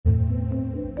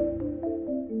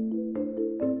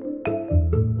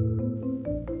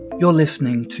You're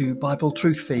listening to Bible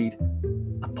Truth Feed,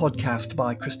 a podcast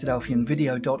by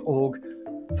Christadelphianvideo.org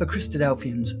for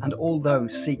Christadelphians and all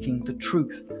those seeking the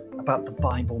truth about the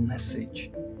Bible message.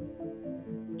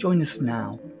 Join us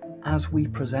now as we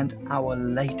present our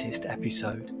latest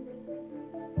episode.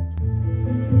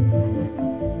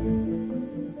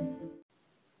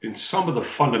 In some of the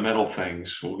fundamental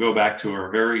things, we'll go back to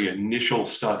our very initial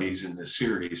studies in this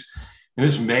series. And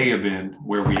this may have been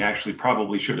where we actually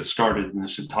probably should have started in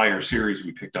this entire series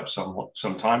we picked up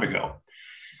some time ago.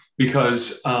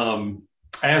 Because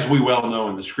as we well know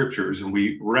in the scriptures, and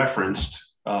we referenced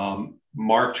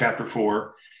Mark chapter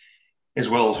 4, as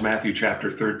well as Matthew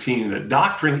chapter 13, that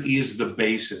doctrine is the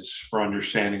basis for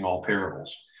understanding all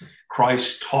parables.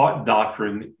 Christ taught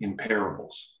doctrine in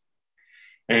parables.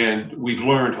 And we've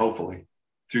learned, hopefully,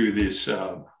 through this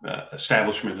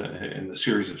establishment in the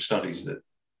series of studies that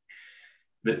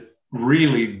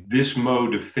really this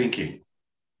mode of thinking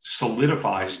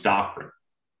solidifies doctrine.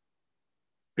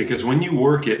 Because when you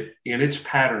work it in its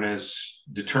pattern as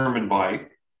determined by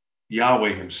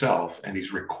Yahweh himself, and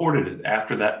he's recorded it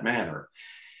after that manner,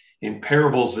 in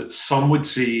parables that some would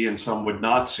see and some would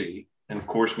not see, and of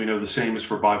course we know the same is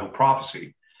for Bible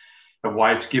prophecy, and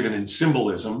why it's given in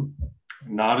symbolism,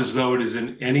 not as though it is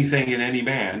in anything in any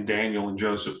man, Daniel and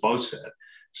Joseph both said.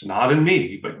 It's not in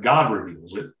me, but God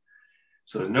reveals it.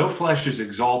 So that no flesh is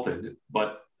exalted,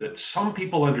 but that some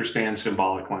people understand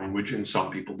symbolic language and some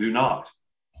people do not.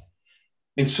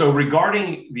 And so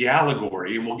regarding the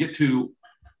allegory, and we'll get to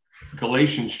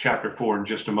Galatians chapter 4 in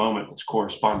just a moment, its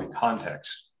corresponding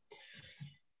context,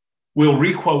 we'll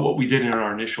requote what we did in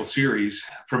our initial series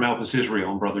from Elpis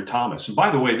Israel and Brother Thomas. And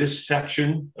by the way, this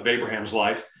section of Abraham's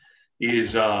life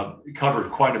is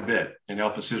covered quite a bit in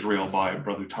Elpis Israel by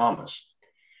Brother Thomas,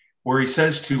 where he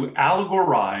says to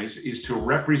allegorize is to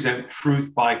represent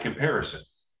truth by comparison.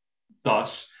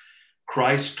 Thus,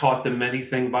 Christ taught them many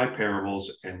things by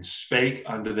parables and spake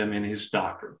unto them in his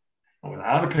doctrine. And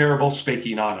without a parable spake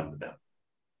he not unto them.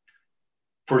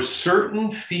 For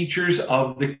certain features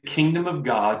of the kingdom of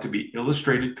God to be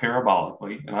illustrated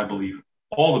parabolically, and I believe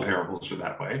all the parables are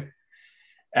that way,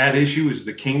 at issue is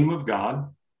the kingdom of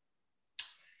God,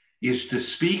 is to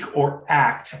speak or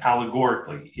act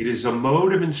allegorically. It is a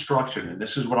mode of instruction, and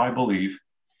this is what I believe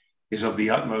is of the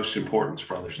utmost importance,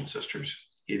 brothers and sisters.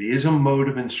 It is a mode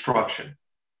of instruction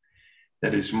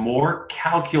that is more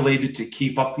calculated to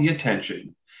keep up the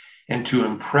attention and to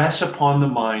impress upon the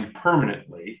mind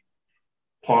permanently.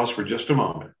 Pause for just a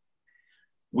moment.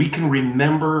 We can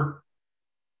remember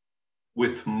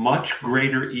with much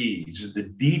greater ease the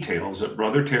details that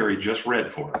Brother Terry just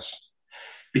read for us,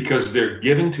 because they're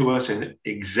given to us in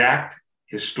exact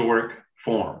historic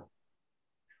form,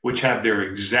 which have their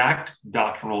exact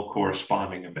doctrinal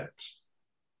corresponding events.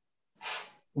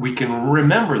 We can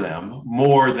remember them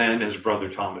more than, as Brother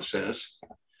Thomas says,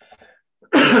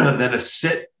 than a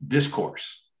sit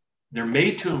discourse. They're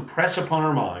made to impress upon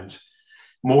our minds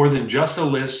more than just a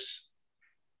list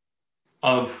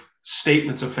of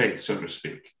statements of faith, so to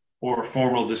speak, or a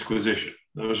formal disquisition.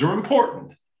 Those are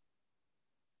important.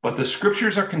 But the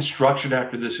scriptures are constructed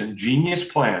after this ingenious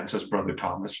plan, says Brother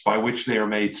Thomas, by which they are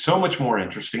made so much more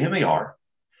interesting, and they are,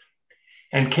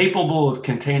 and capable of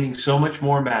containing so much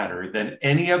more matter than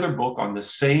any other book on the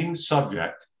same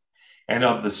subject and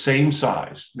of the same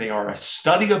size. They are a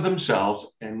study of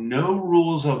themselves, and no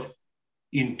rules of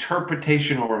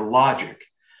interpretation or logic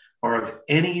are of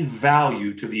any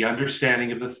value to the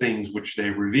understanding of the things which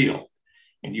they reveal.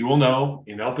 And you will know,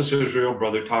 in Elpis Israel,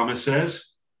 Brother Thomas says,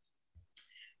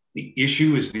 the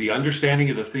issue is the understanding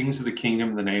of the things of the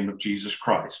kingdom in the name of Jesus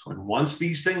Christ. When once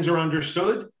these things are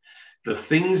understood, the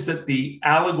things that the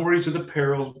allegories of the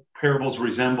parables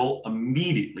resemble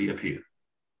immediately appear.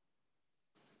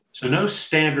 So no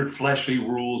standard fleshly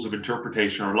rules of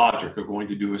interpretation or logic are going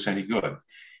to do us any good.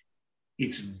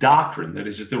 It's doctrine that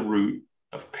is at the root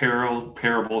of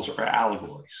parables or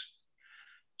allegories.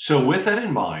 So with that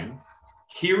in mind,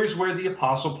 here is where the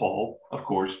Apostle Paul, of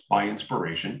course, by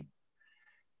inspiration,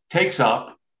 takes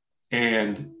up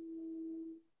and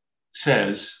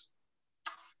says,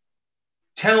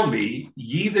 tell me,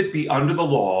 ye that be under the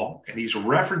law, and he's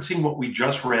referencing what we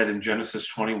just read in Genesis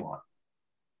 21.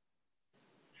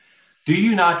 Do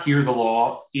you not hear the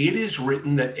law? It is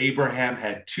written that Abraham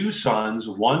had two sons,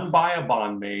 one by a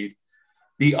bondmaid,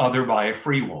 the other by a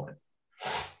free woman.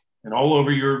 And all over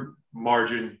your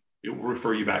margin, it will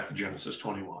refer you back to Genesis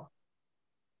 21.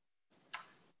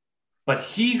 But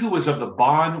he who was of the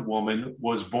bondwoman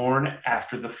was born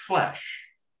after the flesh.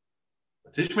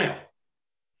 That's Ishmael.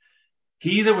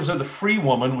 He that was of the free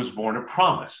woman was born of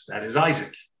promise. That is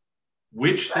Isaac.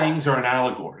 Which things are an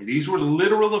allegory? These were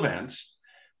literal events,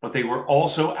 but they were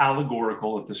also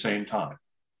allegorical at the same time.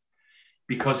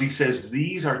 Because he says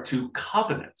these are two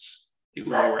covenants. They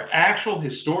were actual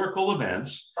historical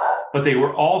events, but they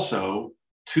were also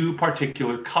two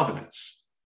particular covenants.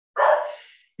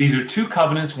 These are two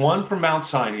covenants, one from Mount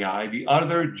Sinai, the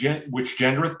other which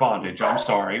gendereth bondage,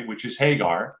 which is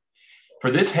Hagar.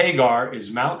 For this Hagar is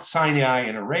Mount Sinai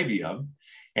in Arabia,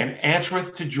 and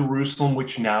answereth to Jerusalem,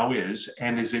 which now is,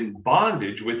 and is in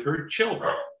bondage with her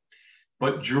children.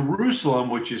 But Jerusalem,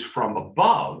 which is from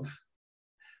above,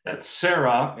 that's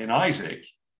Sarah and Isaac,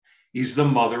 is the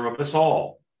mother of us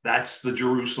all. That's the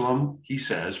Jerusalem, he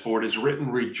says, for it is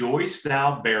written, rejoice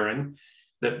thou barren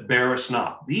that bearest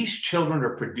not. These children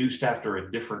are produced after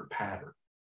a different pattern.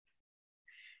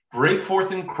 Break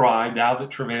forth and cry, thou that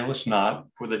travailest not,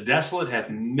 for the desolate hath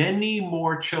many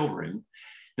more children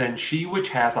than she which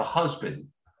hath a husband.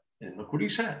 And look what he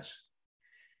says.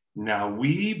 Now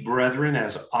we, brethren,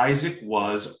 as Isaac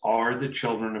was, are the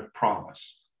children of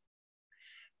promise.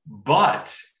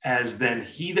 But as then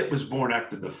he that was born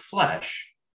after the flesh,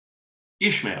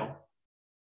 Ishmael,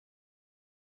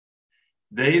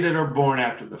 they that are born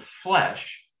after the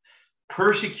flesh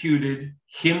persecuted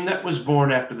him that was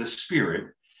born after the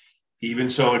Spirit, even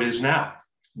so it is now.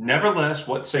 Nevertheless,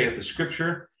 what saith the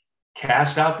scripture?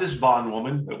 Cast out this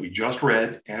bondwoman that we just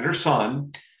read and her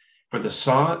son, for the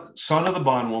son of the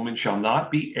bondwoman shall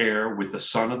not be heir with the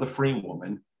son of the free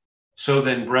woman. So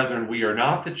then, brethren, we are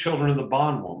not the children of the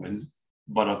bondwoman,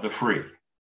 but of the free.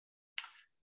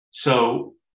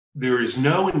 So there is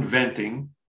no inventing,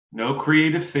 no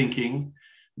creative thinking,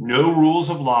 no rules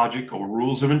of logic or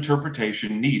rules of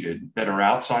interpretation needed that are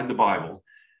outside the Bible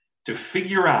to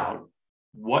figure out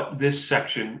what this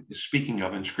section is speaking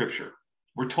of in Scripture.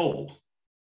 We're told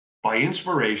by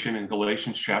inspiration in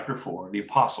Galatians chapter 4, the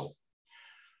apostle,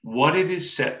 what it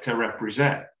is set to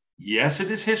represent. Yes,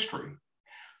 it is history,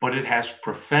 but it has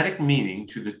prophetic meaning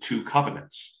to the two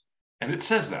covenants. And it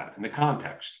says that in the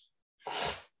context.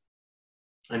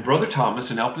 And Brother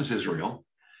Thomas in Elpis Israel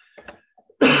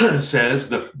says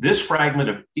that this fragment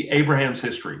of Abraham's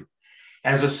history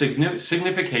has a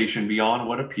signification beyond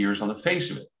what appears on the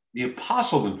face of it. The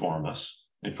apostle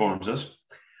informs us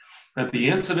that the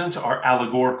incidents are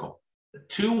allegorical. The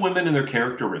two women and their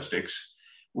characteristics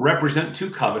represent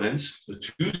two covenants, the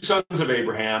two sons of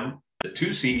Abraham, the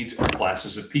two seeds are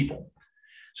classes of people.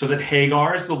 So that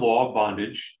Hagar is the law of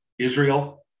bondage,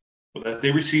 Israel, that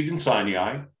they received in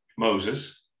Sinai,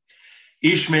 Moses,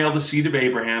 Ishmael, the seed of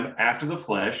Abraham after the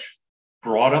flesh,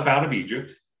 brought up out of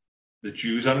Egypt, the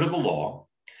Jews under the law.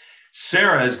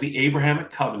 Sarah is the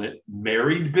Abrahamic covenant,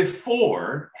 married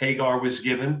before Hagar was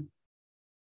given,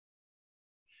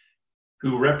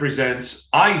 who represents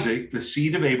Isaac, the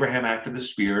seed of Abraham after the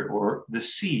Spirit, or the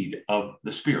seed of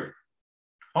the Spirit.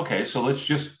 Okay, so let's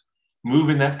just move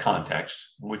in that context,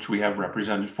 which we have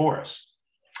represented for us.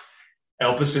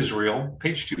 Elpis Israel,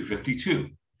 page 252.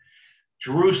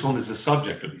 Jerusalem is the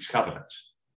subject of these covenants.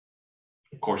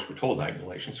 Of course, we're told that in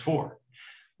Galatians 4,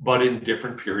 but in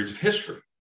different periods of history.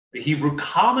 The Hebrew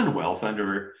Commonwealth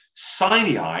under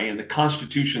Sinai and the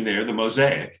constitution there, the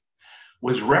Mosaic,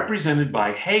 was represented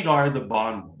by Hagar, the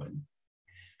bondwoman,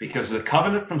 because the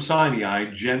covenant from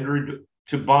Sinai gendered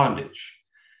to bondage.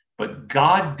 But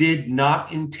God did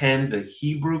not intend the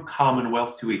Hebrew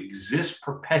Commonwealth to exist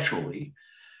perpetually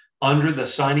under the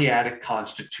Sinaitic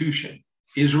constitution.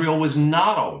 Israel was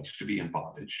not always to be in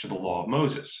bondage to the law of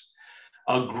Moses.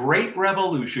 A great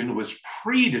revolution was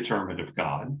predetermined of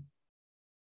God.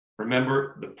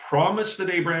 Remember, the promise that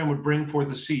Abraham would bring forth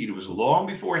a seed was long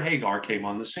before Hagar came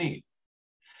on the scene,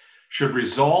 should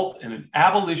result in an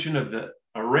abolition of the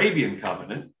Arabian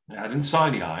covenant, that in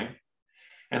Sinai,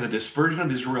 and the dispersion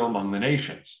of Israel among the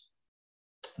nations.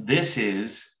 This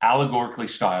is allegorically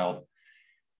styled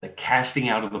the casting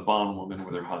out of the bondwoman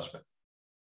with her husband.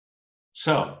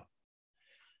 So,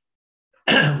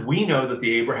 we know that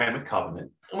the Abrahamic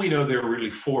covenant, and we know there are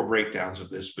really four breakdowns of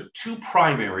this, but two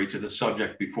primary to the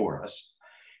subject before us.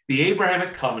 The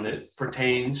Abrahamic covenant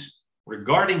pertains,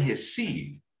 regarding his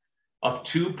seed, of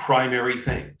two primary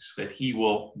things: that he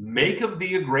will make of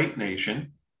thee a great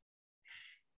nation,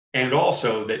 and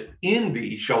also that in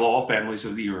thee shall all families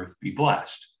of the earth be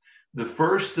blessed. The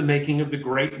first, the making of the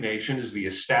great nation, is the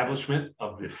establishment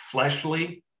of the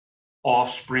fleshly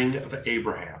offspring of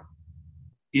Abraham.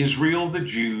 Israel, the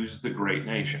Jews, the great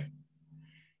nation.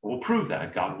 We'll prove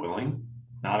that, God willing,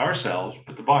 not ourselves,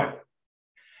 but the Bible.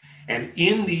 And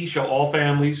in thee shall all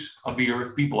families of the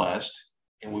earth be blessed,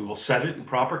 and we will set it in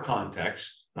proper context,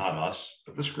 not us,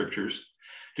 but the scriptures,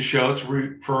 to show it's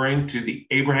referring to the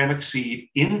Abrahamic seed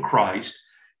in Christ,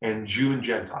 and Jew and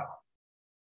Gentile.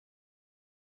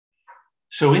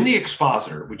 So in the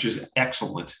expositor, which is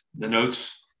excellent, the notes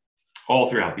all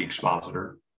throughout the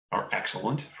expositor are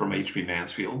excellent from H.B.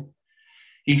 Mansfield.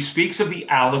 He speaks of the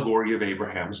allegory of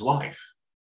Abraham's life,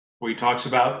 where he talks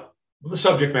about the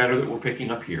subject matter that we're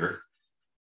picking up here.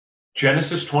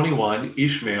 Genesis 21,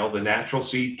 Ishmael, the natural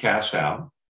seed cast out.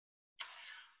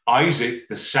 Isaac,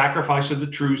 the sacrifice of the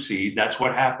true seed. That's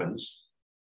what happens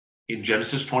in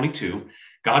Genesis 22.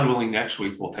 God willing, next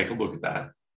week we'll take a look at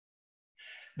that.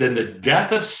 Then the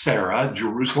death of Sarah,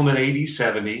 Jerusalem in AD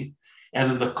 70, and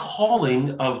then the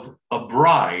calling of a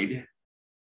bride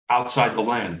outside the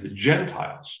land, the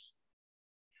Gentiles.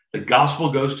 The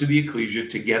gospel goes to the ecclesia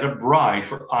to get a bride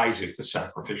for Isaac, the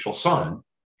sacrificial son.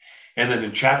 And then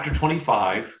in chapter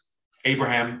 25,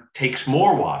 Abraham takes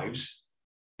more wives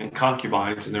and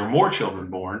concubines, and there are more children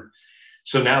born.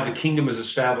 So now the kingdom is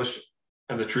established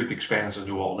and the truth expands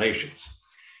into all nations.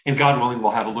 And God willing,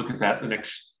 we'll have a look at that the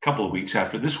next couple of weeks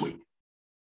after this week.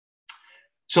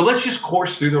 So let's just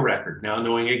course through the record now,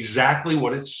 knowing exactly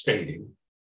what it's stating,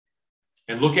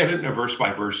 and look at it in a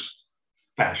verse-by-verse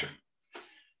fashion.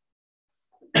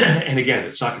 And again,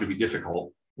 it's not going to be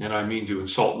difficult, and I mean to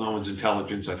insult no one's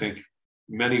intelligence. I think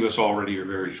many of us already are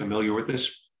very familiar with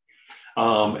this.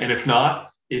 And if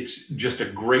not, it's just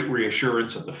a great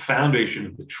reassurance of the foundation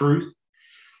of the truth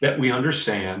that we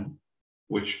understand,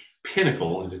 which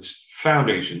pinnacle in its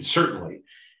foundation certainly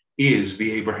is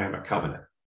the Abrahamic covenant.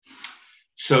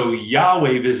 So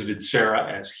Yahweh visited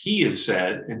Sarah as he had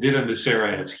said, and did unto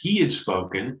Sarah as he had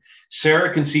spoken.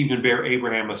 Sarah conceived and bare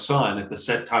Abraham a son at the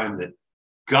set time that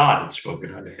God had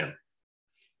spoken unto him.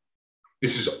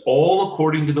 This is all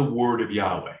according to the word of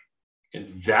Yahweh.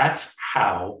 And that's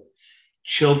how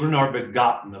children are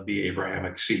begotten of the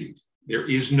Abrahamic seed. There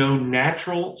is no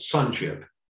natural sonship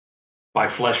by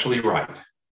fleshly right.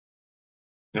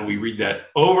 And we read that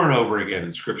over and over again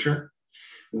in Scripture.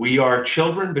 We are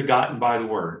children begotten by the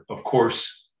word. Of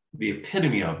course, the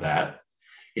epitome of that,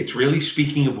 it's really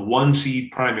speaking of one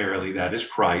seed primarily, that is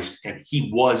Christ, and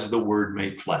he was the word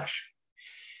made flesh.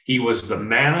 He was the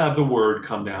manna of the word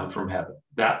come down from heaven.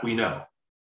 That we know.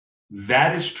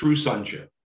 That is true sonship.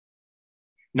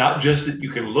 Not just that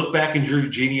you can look back in your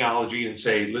genealogy and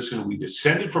say, listen, we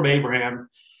descended from Abraham,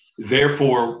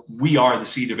 therefore we are the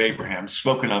seed of Abraham,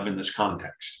 spoken of in this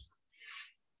context.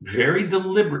 Very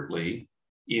deliberately,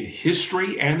 in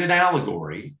history and in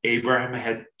allegory, Abraham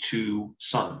had two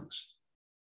sons.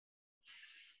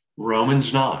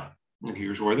 Romans 9, and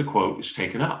here's where the quote is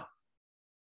taken up.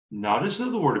 Not as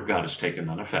though the word of God is taken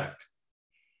on effect.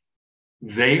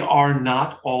 They are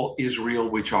not all Israel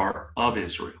which are of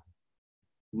Israel.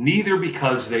 Neither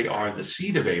because they are the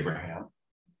seed of Abraham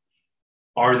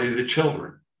are they the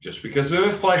children, just because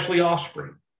they're the fleshly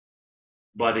offspring.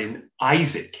 But in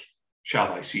Isaac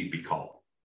shall thy seed be called.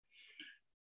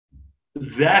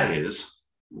 That is,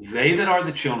 they that are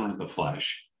the children of the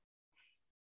flesh,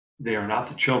 they are not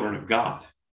the children of God.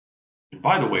 And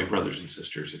by the way, brothers and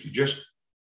sisters, if you just,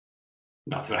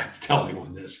 not that I have to tell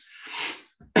anyone this,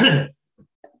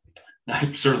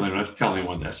 I certainly don't have to tell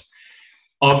anyone this,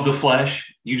 of the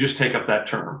flesh, you just take up that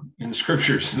term in the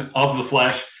scriptures. Of the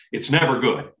flesh, it's never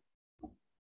good.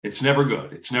 It's never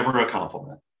good. It's never a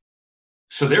compliment.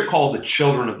 So they're called the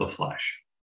children of the flesh.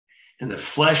 And the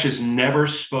flesh is never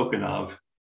spoken of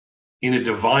in a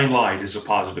divine light as a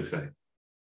positive thing.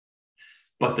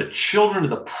 But the children of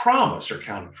the promise are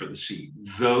counted for the seed,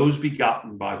 those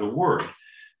begotten by the word.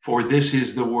 For this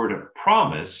is the word of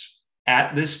promise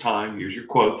at this time. Here's your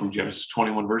quote from Genesis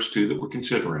 21, verse 2 that we're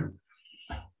considering.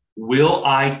 Will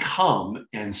I come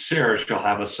and Sarah shall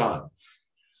have a son?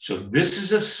 So this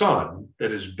is a son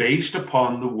that is based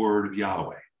upon the word of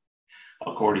Yahweh.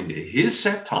 According to his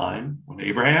set time, when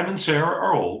Abraham and Sarah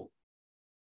are old,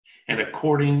 and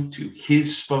according to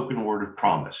his spoken word of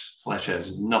promise. Flesh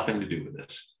has nothing to do with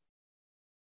this.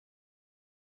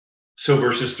 So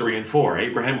verses 3 and 4,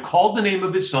 Abraham called the name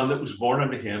of his son that was born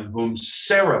unto him, whom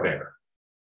Sarah bare,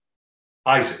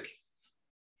 Isaac.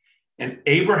 And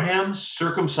Abraham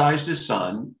circumcised his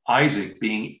son, Isaac,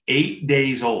 being 8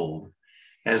 days old,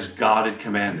 as God had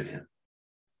commanded him.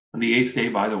 And the 8th day,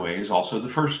 by the way, is also the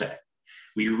first day.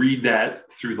 We read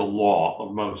that through the law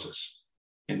of Moses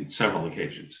in several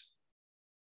occasions.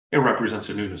 It represents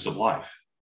a newness of life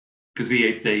because the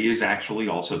 8th day is actually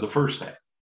also the first day.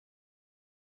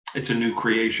 It's a new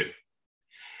creation.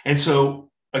 And so,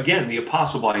 again, the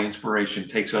apostle by inspiration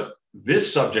takes up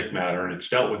this subject matter, and it's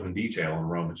dealt with in detail in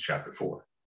Romans chapter 4.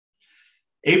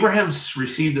 Abraham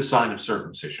received the sign of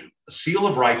circumcision, a seal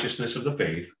of righteousness of the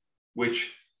faith, which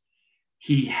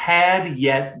he had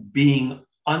yet being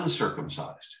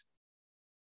uncircumcised.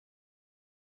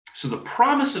 So the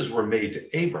promises were made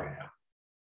to Abraham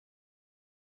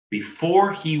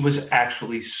before he was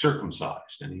actually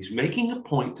circumcised. And he's making a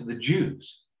point to the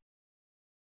Jews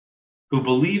who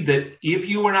believed that if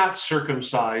you were not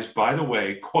circumcised, by the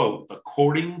way, quote,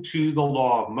 according to the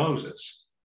law of Moses,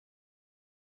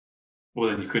 well,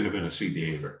 then you couldn't have been a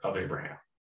seed of Abraham.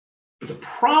 But the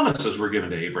promises were given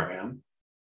to Abraham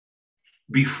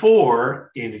before,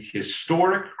 in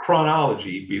historic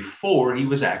chronology, before he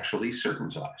was actually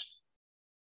circumcised.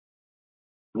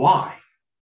 Why?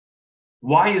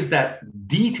 Why is that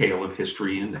detail of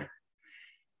history in there?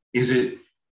 Is it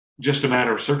just a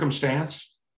matter of circumstance?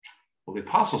 Well, the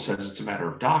apostle says it's a matter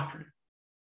of doctrine.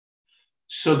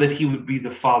 So that he would be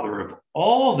the father of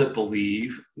all that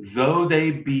believe, though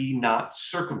they be not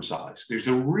circumcised. There's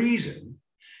a reason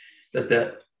that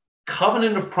that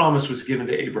covenant of promise was given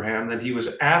to Abraham, that he was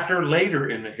later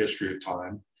in the history of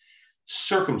time,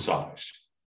 circumcised,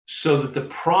 so that the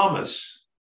promise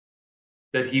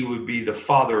that he would be the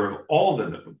father of all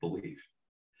them that would believe,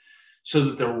 so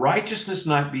that the righteousness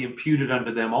might be imputed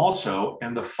unto them also,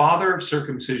 and the father of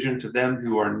circumcision to them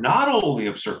who are not only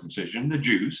of circumcision, the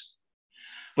Jews,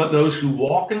 but those who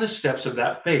walk in the steps of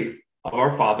that faith of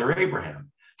our father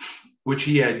Abraham, which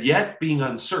he had yet being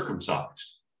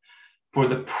uncircumcised. For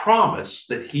the promise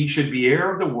that he should be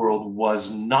heir of the world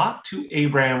was not to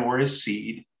Abraham or his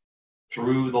seed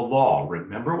through the law.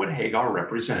 Remember what Hagar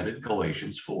represented,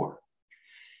 Galatians 4.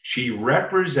 She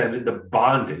represented the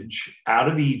bondage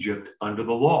out of Egypt under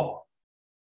the law,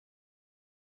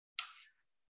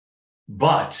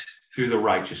 but through the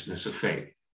righteousness of faith.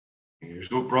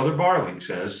 Here's what Brother Barling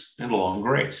says in Long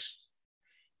Grace.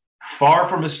 Far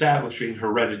from establishing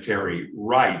hereditary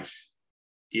right,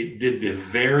 it did the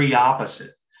very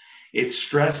opposite. It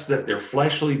stressed that their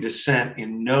fleshly descent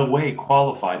in no way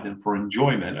qualified them for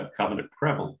enjoyment of covenant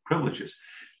privileges.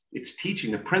 It's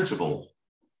teaching the principle.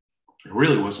 It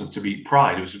really wasn't to be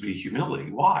pride, it was to be humility.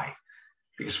 Why?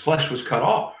 Because flesh was cut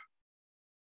off.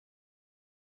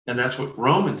 And that's what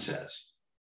Romans says.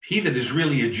 He that is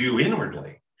really a Jew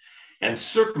inwardly, and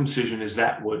circumcision is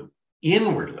that what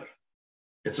inwardly.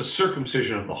 It's a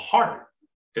circumcision of the heart,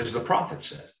 as the prophet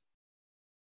said.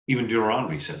 Even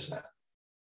Deuteronomy says that.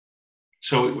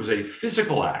 So it was a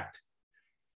physical act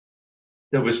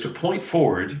that was to point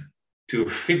forward to a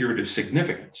figurative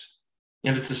significance.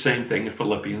 And it's the same thing in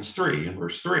Philippians 3, in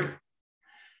verse 3.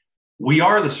 We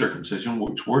are the circumcision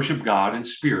which worship God in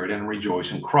spirit and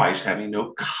rejoice in Christ, having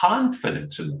no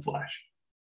confidence in the flesh.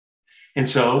 And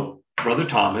so, Brother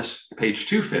Thomas, page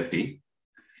 250,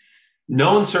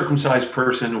 no uncircumcised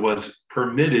person was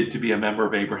permitted to be a member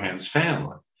of Abraham's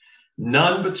family.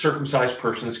 None but circumcised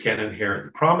persons can inherit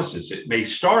the promises. It may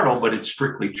startle, but it's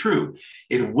strictly true.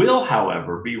 It will,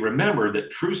 however, be remembered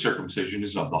that true circumcision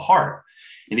is of the heart.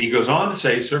 And he goes on to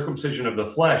say, circumcision of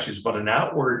the flesh is but an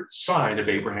outward sign of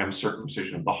Abraham's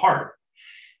circumcision of the heart.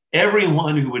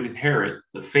 Everyone who would inherit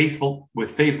the faithful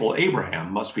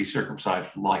Abraham must be circumcised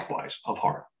likewise of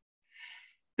heart.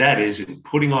 That is, in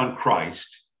putting on Christ,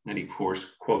 and he, of course,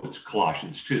 quotes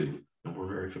Colossians 2, and we're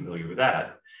very familiar with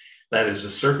that. That is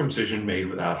a circumcision made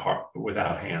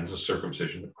without hands, a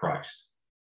circumcision of Christ.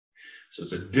 So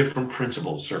it's a different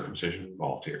principle of circumcision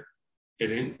involved here.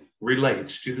 It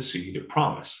relates to the seed of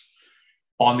promise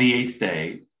on the 8th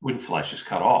day when flesh is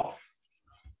cut off.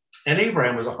 And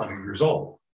Abraham was 100 years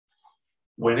old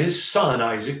when his son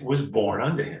Isaac was born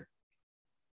unto him.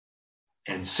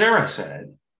 And Sarah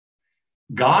said,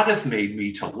 God hath made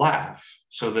me to laugh,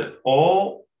 so that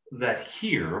all that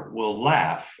hear will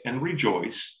laugh and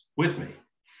rejoice with me.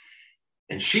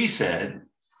 And she said,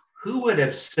 who would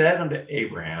have said unto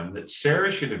Abraham that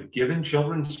Sarah should have given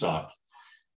children suck?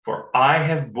 For I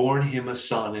have borne him a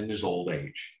son in his old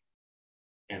age.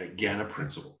 And again, a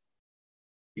principle.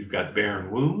 You've got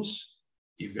barren wombs,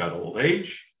 you've got old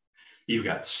age, you've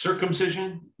got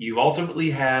circumcision, you ultimately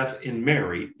have in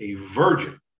Mary a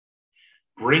virgin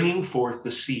bringing forth the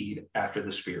seed after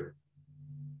the Spirit.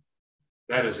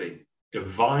 That is a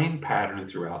divine pattern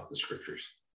throughout the scriptures,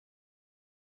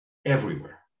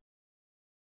 everywhere,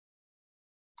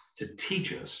 to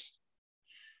teach us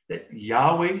that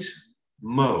Yahweh's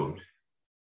mode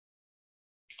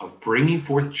of bringing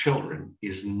forth children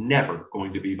is never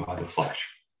going to be by the flesh.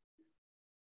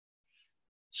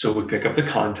 So we pick up the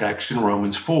context in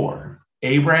Romans 4.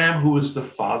 Abraham, who is the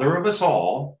father of us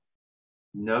all,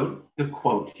 note the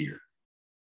quote here.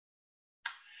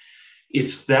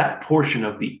 It's that portion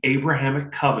of the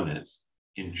Abrahamic covenant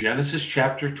in Genesis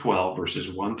chapter 12,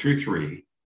 verses 1 through 3,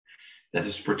 that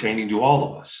is pertaining to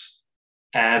all of us.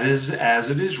 As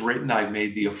it is written, I've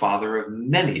made thee a father of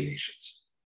many nations.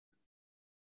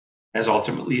 as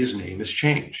ultimately his name is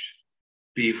changed.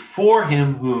 Before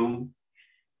him whom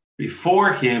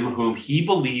he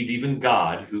believed, even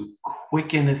God, who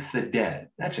quickeneth the dead.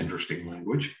 That's interesting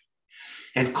language.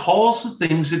 And calls the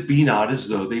things that be not as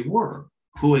though they were,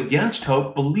 who against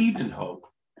hope believed in hope,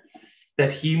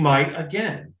 that he might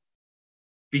again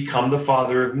become the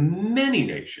father of many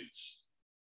nations.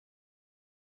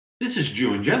 This is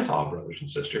Jew and Gentile, brothers and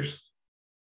sisters.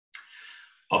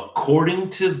 According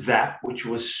to that which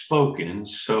was spoken,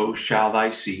 so shall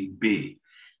thy seed be.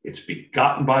 It's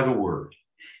begotten by the word.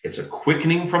 It's a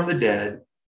quickening from the dead.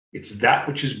 It's that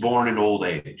which is born in old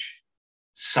age,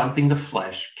 something the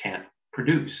flesh can't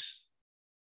produce.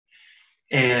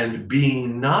 And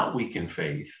being not weak in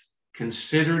faith,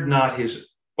 considered not his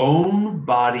own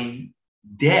body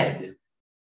dead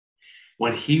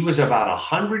when he was about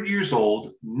 100 years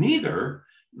old, neither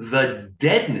the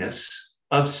deadness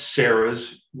of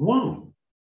Sarah's womb.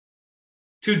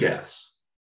 Two deaths.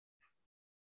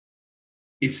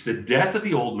 It's the death of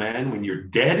the old man when you're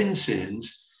dead in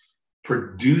sins,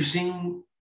 producing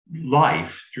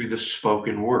life through the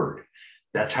spoken word.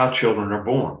 That's how children are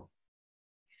born.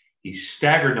 He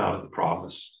staggered not at the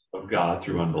promise of God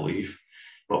through unbelief,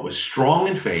 but was strong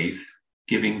in faith,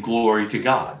 giving glory to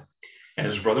God.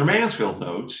 As Brother Mansfield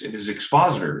notes in his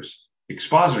Expositor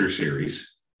series,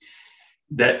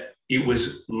 that it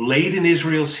was late in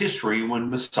Israel's history when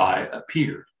Messiah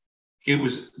appeared. It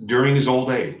was during his old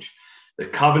age. The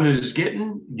covenant is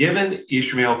given,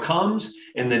 Ishmael comes,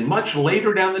 and then much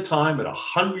later down the time, at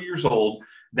 100 years old,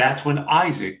 that's when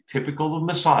Isaac, typical of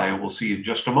Messiah, we'll see in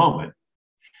just a moment,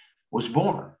 was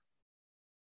born.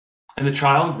 And the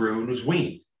child grew and was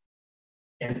weaned.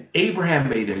 And Abraham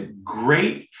made a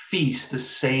great feast the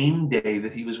same day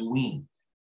that he was weaned.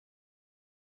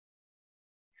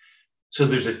 So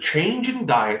there's a change in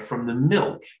diet from the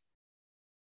milk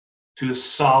to a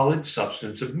solid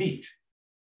substance of meat.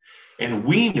 And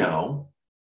we know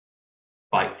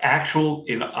by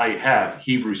I have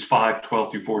Hebrews 5,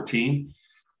 12 through 14,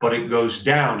 but it goes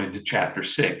down into chapter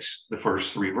 6, the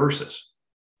first 3 verses,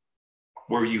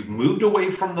 where you've moved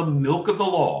away from the milk of the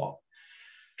law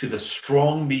to the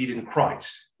strong meat in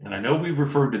Christ. And I know we've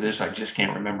referred to this, I just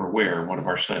can't remember where, in one of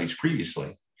our studies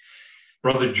previously.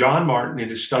 Brother John Martin, in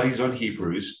his studies on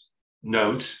Hebrews,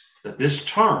 notes that this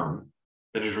term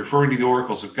that is referring to the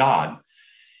oracles of God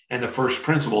and the first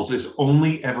principles is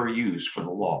only ever used for the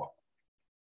law.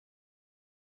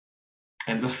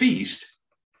 And the feast,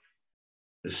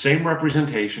 the same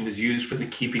representation is used for the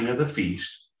keeping of the feast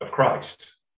of Christ.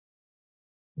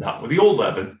 Not with the old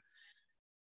leaven,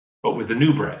 but with the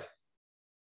new bread.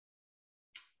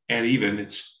 And even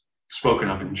it's spoken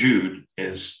of in Jude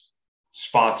as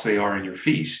spots they are in your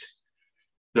feast,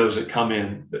 those that come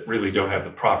in that really don't have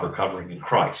the proper covering in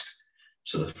Christ.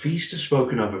 So the feast is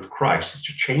spoken of Christ. It's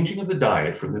a changing of the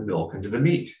diet from the milk into the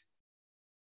meat.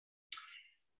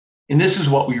 And this is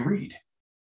what we read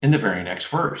in the very next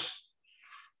verse.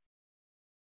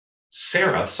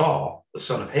 Sarah saw the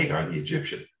son of Hagar, the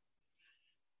Egyptian,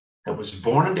 that was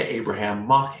born unto Abraham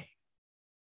mocking.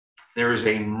 There is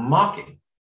a mocking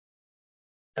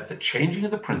at the changing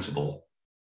of the principle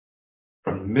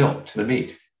from milk to the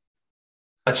meat.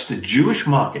 That's the Jewish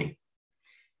mocking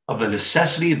of the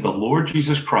necessity of the Lord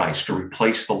Jesus Christ to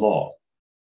replace the law.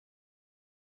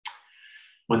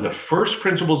 When the first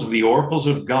principles of the oracles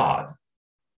of God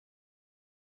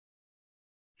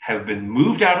have been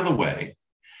moved out of the way,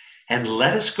 and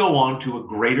let us go on to a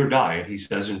greater diet, he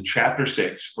says in chapter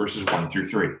 6, verses 1 through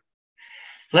 3.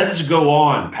 Let us go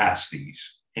on past these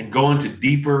and go into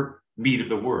deeper meat of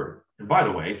the word. And by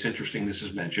the way, it's interesting this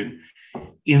is mentioned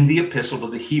in the epistle to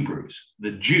the Hebrews,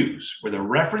 the Jews, where the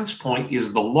reference point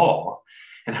is the law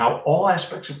and how all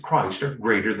aspects of Christ are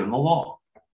greater than the law.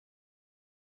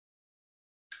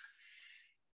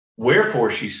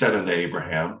 Wherefore she said unto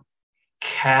Abraham,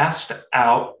 cast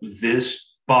out this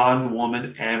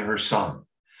bondwoman and her son,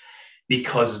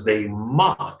 because they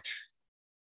mocked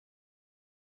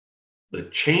the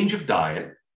change of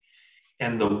diet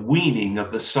and the weaning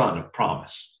of the son of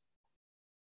promise.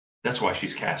 That's why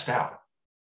she's cast out.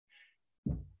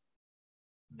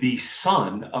 The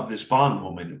son of this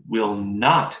bondwoman will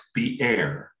not be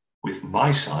heir with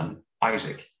my son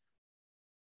Isaac.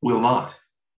 Will not.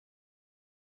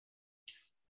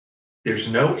 There's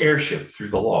no heirship through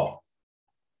the law.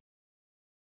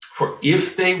 For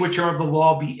if they which are of the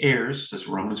law be heirs, says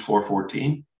Romans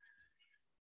 4:14,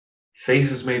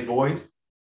 faith is made void,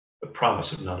 the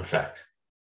promise of none effect.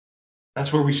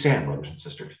 That's where we stand, brothers and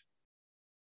sisters.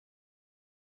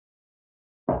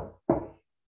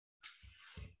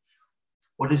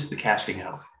 What is the casting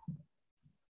out?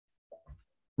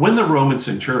 When the Roman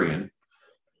centurion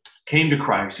came to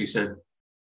Christ, he said,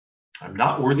 I'm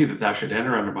not worthy that thou should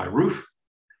enter under my roof.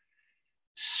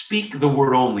 Speak the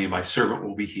word only, and my servant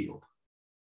will be healed.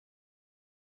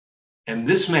 And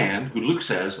this man, who Luke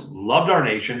says loved our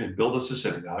nation and built us a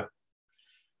synagogue,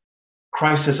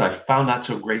 Christ says, I found not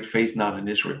so great faith not in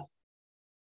Israel.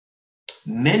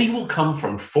 Many will come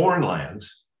from foreign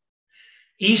lands,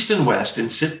 east and west,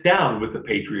 and sit down with the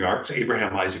patriarchs,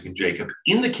 Abraham, Isaac, and Jacob,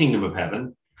 in the kingdom of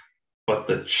heaven. But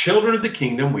the children of the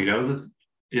kingdom, we know that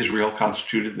Israel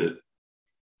constituted the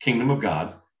kingdom of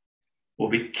God, will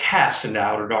be cast into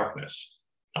outer darkness.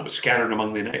 I was scattered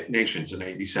among the nations in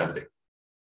AD 70.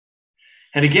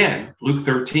 And again, Luke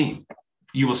 13,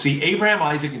 you will see Abraham,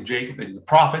 Isaac, and Jacob and the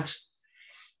prophets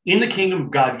in the kingdom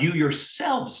of God, you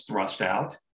yourselves thrust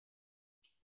out.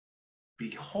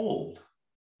 Behold,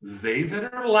 they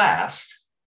that are last,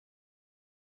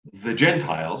 the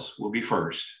Gentiles, will be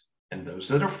first, and those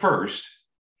that are first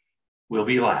will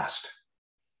be last.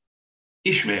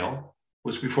 Ishmael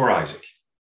was before Isaac.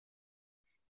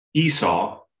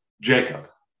 Esau, Jacob.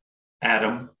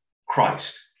 Adam,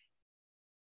 Christ.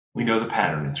 We know the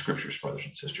pattern in scriptures, brothers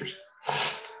and sisters.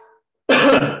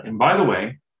 And by the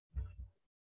way,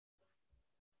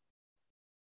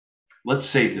 let's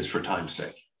save this for time's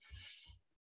sake.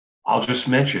 I'll just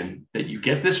mention that you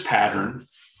get this pattern,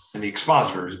 and the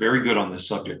expositor is very good on this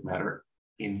subject matter,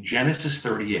 in Genesis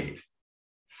 38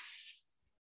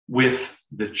 with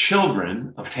the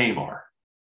children of Tamar,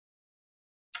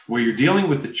 where you're dealing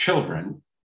with the children,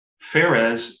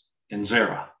 Pharez and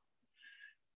Zerah,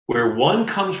 where one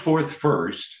comes forth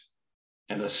first,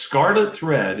 and a scarlet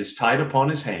thread is tied upon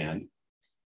his hand,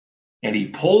 and he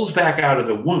pulls back out of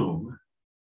the womb.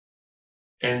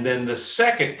 And then the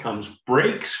second comes,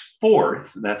 breaks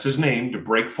forth. That's his name, to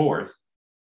break forth.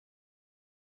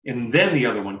 And then the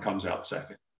other one comes out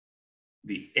second.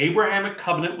 The Abrahamic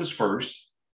covenant was first.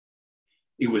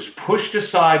 It was pushed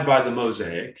aside by the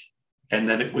Mosaic, and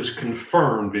then it was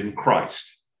confirmed in Christ.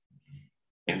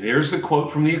 And there's the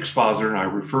quote from the expositor, and I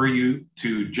refer you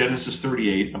to Genesis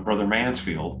 38 and Brother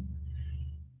Mansfield,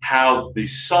 how the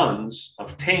sons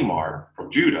of Tamar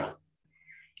from Judah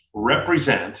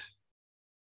represent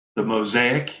the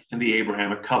Mosaic and the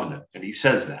Abrahamic covenant. And he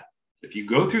says that. If you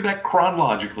go through that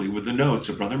chronologically with the notes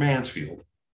of Brother Mansfield,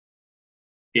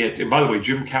 and by the way,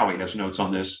 Jim Cowie has notes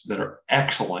on this that are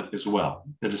excellent as well.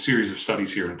 Did a series of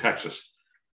studies here in Texas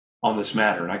on this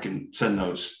matter, and I can send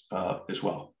those as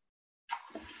well.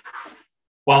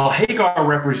 While Hagar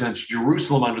represents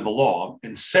Jerusalem under the law,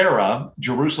 and Sarah,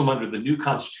 Jerusalem under the new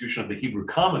constitution of the Hebrew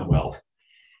Commonwealth,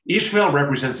 Ishmael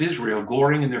represents Israel,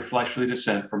 glorying in their fleshly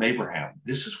descent from Abraham.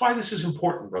 This is why this is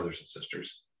important, brothers and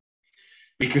sisters,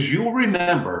 because you'll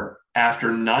remember after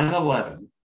 9/11,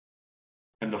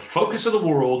 and the focus of the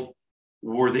world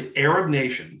were the Arab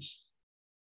nations,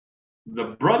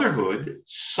 the Brotherhood,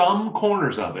 some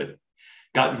corners of it,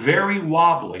 got very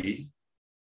wobbly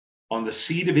on the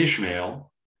seed of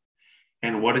Ishmael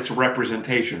and what its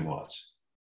representation was.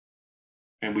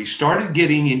 And we started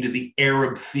getting into the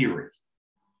Arab theory.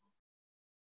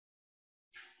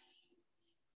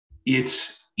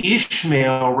 It's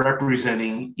Ishmael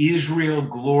representing Israel,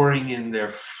 glorying in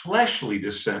their fleshly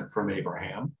descent from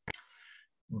Abraham,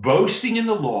 boasting in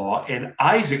the law, and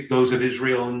Isaac, those of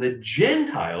Israel and the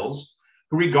Gentiles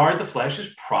who regard the flesh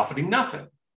as profiting nothing.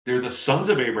 They're the sons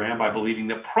of Abraham by believing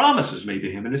the promises made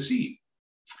to him and his seed.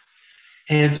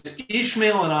 Hence,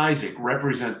 Ishmael and Isaac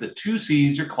represent the two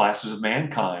seeds or classes of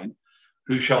mankind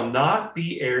who shall not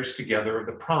be heirs together of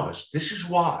the promise. This is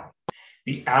why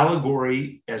the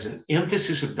allegory as an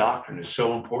emphasis of doctrine is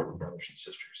so important, brothers and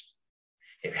sisters.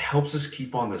 It helps us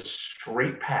keep on the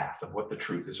straight path of what the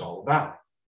truth is all about.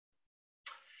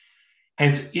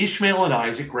 Hence, Ishmael and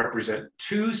Isaac represent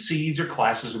two seeds or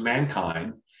classes of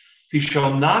mankind who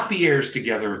shall not be heirs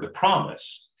together of the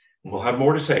promise. We'll have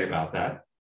more to say about that.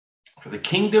 For the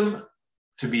kingdom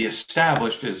to be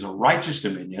established as a righteous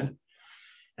dominion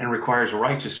and requires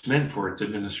righteous men for its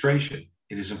administration.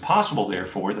 It is impossible,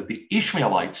 therefore, that the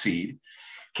Ishmaelite seed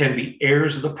can be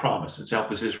heirs of the promise itself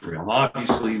as Israel. Now,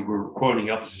 obviously, we're quoting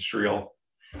up as Israel,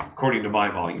 according to my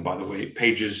volume, by the way,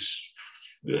 pages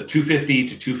 250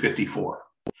 to 254.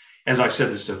 As I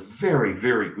said, this is a very,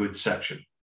 very good section.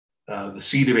 The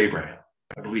seed of Abraham,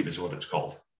 I believe is what it's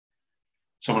called.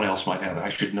 Someone else might have it. I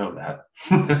should know that.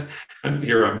 And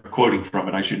here I'm quoting from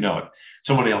it. I should know it.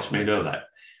 Someone else may know that.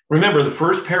 Remember, the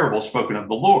first parable spoken of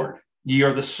the Lord. Ye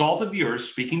are the salt of the earth,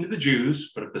 speaking to the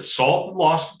Jews, but if the salt have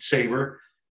lost its savor,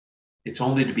 it's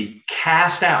only to be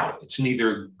cast out. It's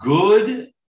neither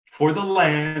good for the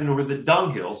land nor the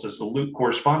dunghill, says the Luke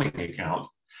corresponding account,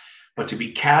 but to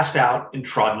be cast out and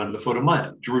trodden under the foot of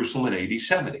men. Jerusalem in AD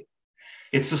 70.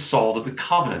 It's the salt of the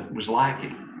covenant that was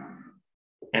lacking.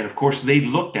 And of course, they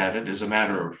looked at it as a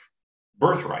matter of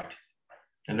birthright,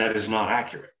 and that is not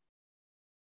accurate.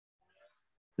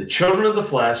 The children of the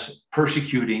flesh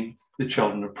persecuting the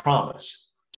children of promise.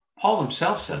 Paul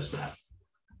himself says that.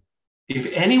 If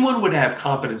anyone would have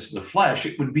confidence in the flesh,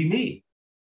 it would be me.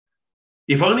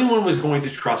 If anyone was going to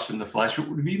trust in the flesh, it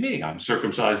would be me. I'm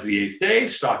circumcised the 8th day,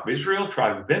 stock of Israel,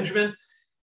 tribe of Benjamin,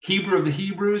 Hebrew of the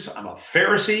Hebrews. I'm a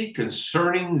Pharisee.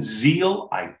 Concerning zeal,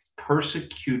 I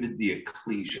persecuted the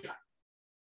ecclesia.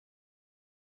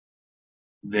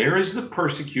 There is the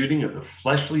persecuting of the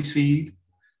fleshly seed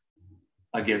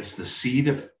against the seed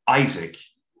of Isaac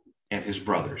and his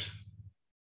brothers.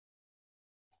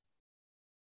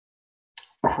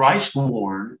 Christ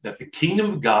warned that the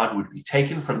kingdom of God would be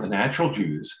taken from the natural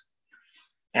Jews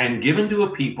and given to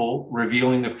a people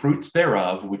revealing the fruits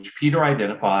thereof, which Peter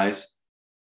identifies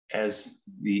as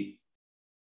the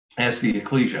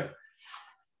ecclesia.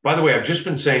 By the way, I've just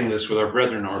been saying this with our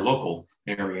brethren in our local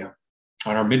area.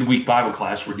 On our midweek Bible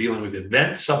class, we're dealing with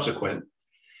events subsequent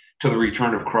to the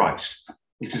return of Christ.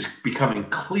 This is becoming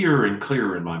clearer and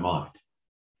clearer in my mind.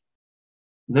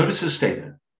 Notice this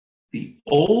statement. The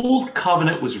old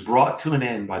covenant was brought to an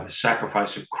end by the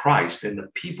sacrifice of Christ, and the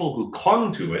people who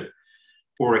clung to it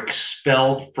were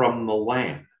expelled from the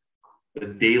land, the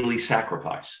daily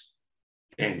sacrifice.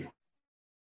 And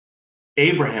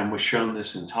Abraham was shown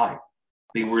this in type.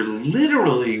 They were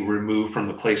literally removed from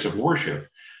the place of worship,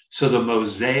 so the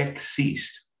Mosaic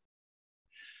ceased.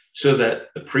 So that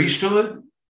the priesthood,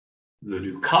 the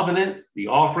new covenant, the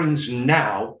offerings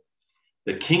now,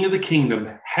 the king of the kingdom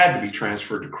had to be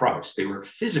transferred to Christ. They were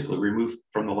physically removed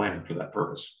from the land for that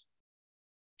purpose.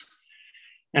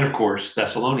 And of course,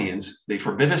 Thessalonians, they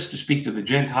forbid us to speak to the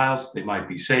Gentiles, they might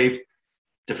be saved,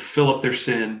 to fill up their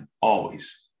sin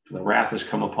always. For the wrath has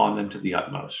come upon them to the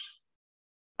utmost.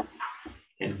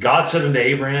 And God said unto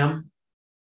Abraham,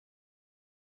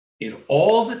 in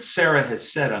all that Sarah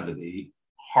has said unto thee,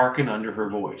 hearken unto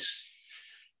her voice.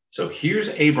 So here's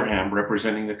Abraham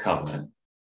representing the covenant.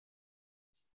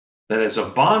 That as a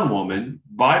bondwoman,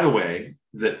 by the way,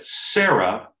 that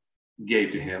Sarah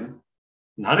gave to him,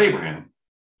 not Abraham,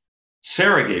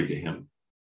 Sarah gave to him,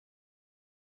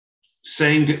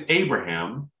 saying to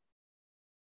Abraham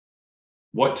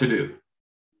what to do.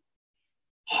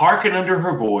 Hearken unto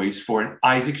her voice, for in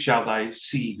Isaac shall thy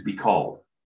seed be called.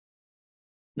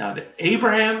 Now to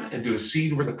Abraham and to his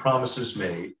seed were the promises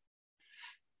made.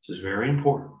 This is very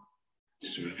important.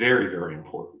 This is very, very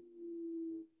important.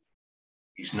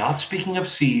 He's not speaking of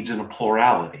seeds in a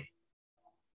plurality,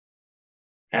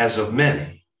 as of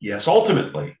many, yes,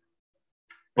 ultimately,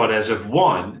 but as of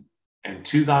one, and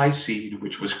to thy seed,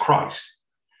 which was Christ.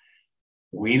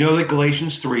 We know that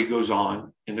Galatians 3 goes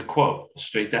on in the quote. I'll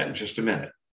state that in just a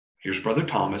minute. Here's Brother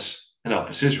Thomas and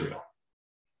Elpis Israel.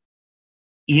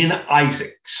 In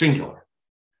Isaac, singular,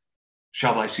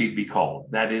 shall thy seed be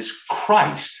called. That is,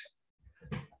 Christ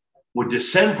would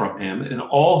descend from him, and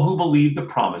all who believe the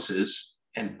promises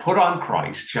and put on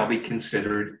Christ shall be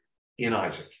considered in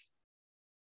Isaac.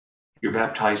 You're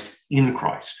baptized in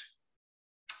Christ.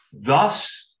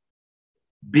 Thus,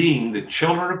 being the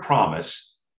children of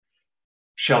promise,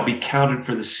 shall be counted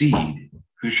for the seed,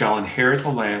 who shall inherit the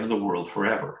land of the world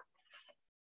forever.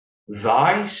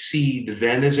 Thy seed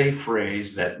then is a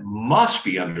phrase that must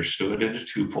be understood in a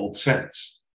twofold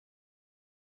sense.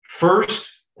 First,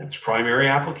 its primary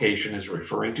application is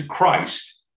referring to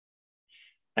Christ.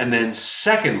 And then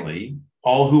secondly,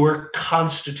 all who are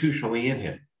constitutionally in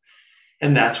him.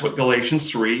 And that's what Galatians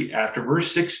 3, after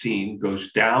verse 16,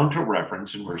 goes down to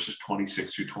reference in verses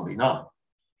 26 through 29.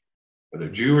 Whether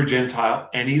Jew or Gentile,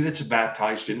 any that's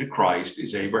baptized into Christ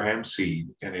is Abraham's seed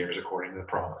and heirs according to the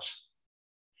promise.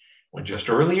 When just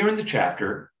earlier in the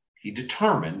chapter, he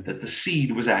determined that the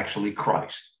seed was actually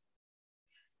Christ.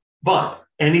 But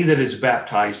any that is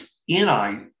baptized in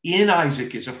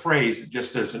Isaac is a phrase that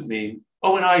just doesn't mean,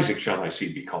 oh, in Isaac shall thy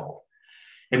seed be called.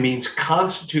 It means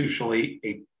constitutionally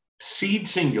a seed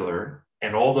singular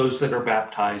and all those that are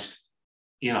baptized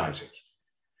in Isaac.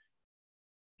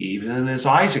 Even as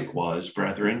Isaac was,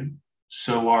 brethren,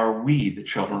 so are we the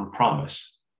children of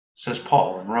promise, says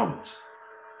Paul in Romans.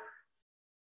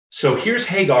 So here's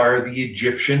Hagar, the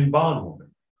Egyptian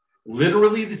bondwoman.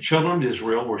 Literally, the children of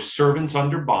Israel were servants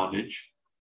under bondage,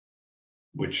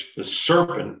 which the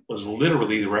serpent was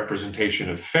literally the representation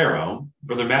of Pharaoh.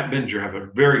 Brother Matt Binger have a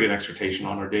very good exhortation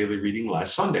on our daily reading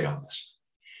last Sunday on this.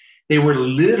 They were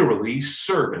literally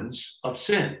servants of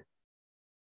sin,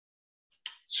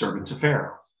 servants of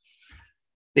Pharaoh.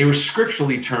 They were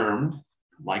scripturally termed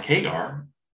like Hagar,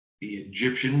 the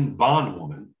Egyptian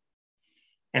bondwoman,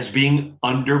 as being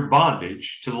under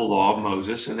bondage to the law of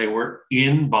Moses, and they were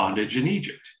in bondage in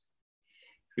Egypt.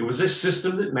 It was a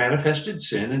system that manifested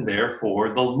sin and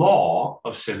therefore the law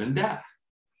of sin and death.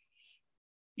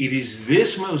 It is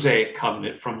this Mosaic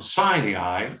covenant from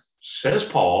Sinai, says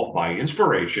Paul, by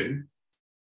inspiration,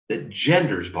 that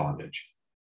genders bondage.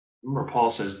 Remember,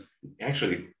 Paul says,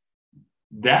 actually,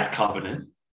 that covenant,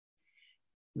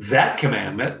 that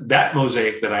commandment, that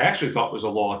Mosaic that I actually thought was a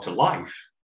law to life,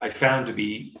 I found to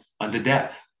be unto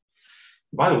death.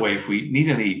 By the way, if we need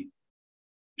any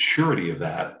surety of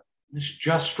that, this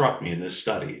just struck me in this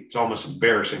study. It's almost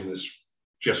embarrassing. This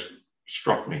just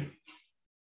struck me.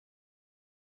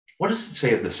 What does it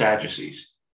say of the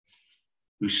Sadducees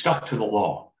who stuck to the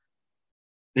law?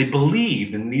 They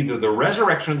believed in neither the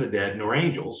resurrection of the dead nor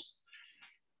angels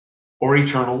or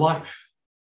eternal life.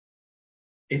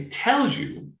 It tells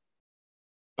you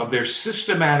of their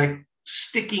systematic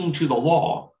sticking to the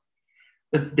law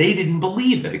that they didn't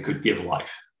believe that it could give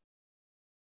life.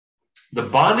 The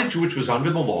bondage which was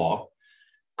under the law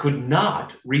could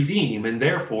not redeem and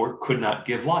therefore could not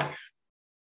give life.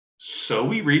 So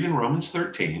we read in Romans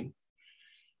 13,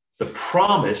 the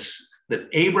promise that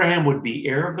Abraham would be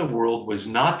heir of the world was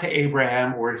not to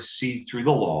Abraham or his seed through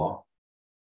the law,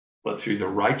 but through the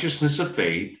righteousness of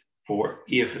faith. For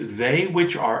if they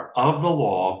which are of the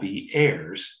law be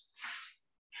heirs,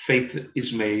 faith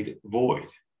is made void.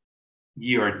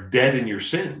 Ye are dead in your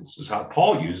sins, is how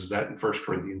Paul uses that in 1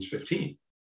 Corinthians 15.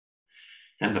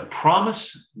 And the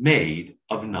promise made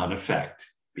of none effect,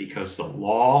 because the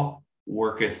law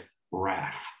worketh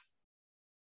wrath.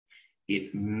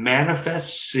 It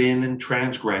manifests sin and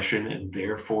transgression and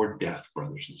therefore death,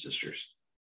 brothers and sisters.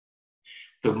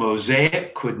 The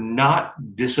Mosaic could not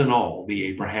disannul the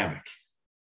Abrahamic.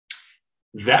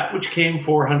 That which came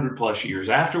 400 plus years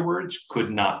afterwards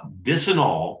could not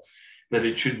disannul that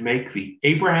it should make the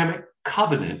Abrahamic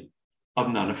covenant of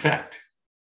none effect.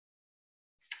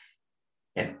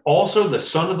 And also the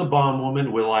son of the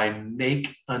bondwoman will I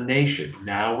make a nation.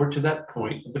 Now we're to that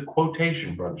point of the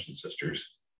quotation, brothers and sisters,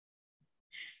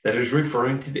 that is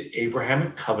referring to the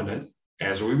Abrahamic covenant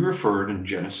as we referred in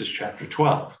Genesis chapter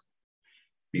 12.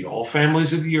 The all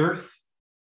families of the earth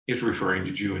is referring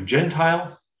to Jew and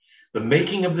Gentile. The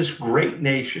making of this great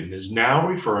nation is now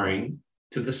referring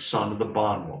to the son of the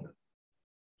bondwoman.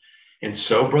 And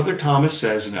so Brother Thomas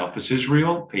says in Elpis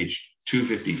Israel, page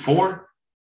 254,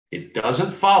 it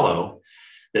doesn't follow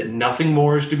that nothing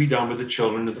more is to be done with the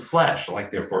children of the flesh,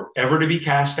 like they're forever to be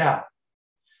cast out.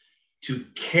 To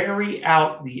carry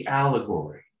out the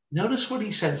allegory. Notice what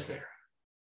he says there.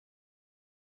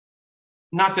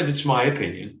 Not that it's my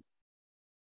opinion.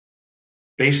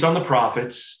 Based on the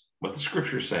prophets, what the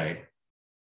scriptures say,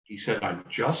 he said, I'm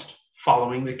just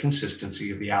following the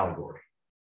consistency of the allegory.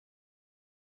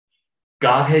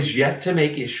 God has yet to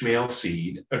make Ishmael's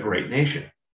seed a great nation.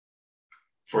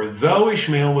 For though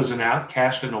Ishmael was an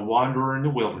outcast and a wanderer in the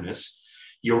wilderness,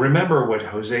 you'll remember what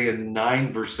Hosea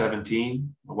 9, verse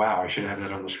 17, wow, I should have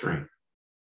that on the screen.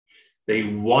 They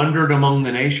wandered among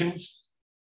the nations.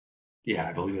 Yeah,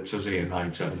 I believe it's Hosea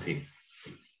 9, 17.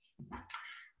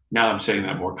 Now I'm saying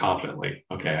that more confidently.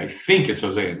 Okay, I think it's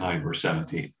Hosea 9, verse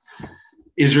 17.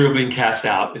 Israel being cast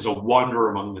out is a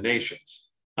wanderer among the nations.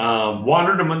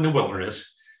 Wandered among the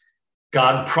wilderness.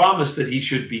 God promised that he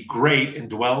should be great and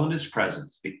dwell in his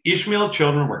presence. The Ishmael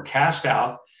children were cast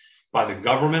out by the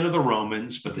government of the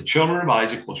Romans, but the children of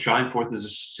Isaac will shine forth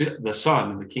as the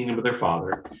sun in the kingdom of their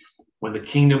father when the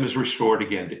kingdom is restored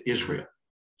again to Israel.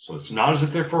 So it's not as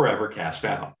if they're forever cast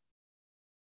out.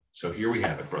 So here we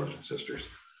have it, brothers and sisters.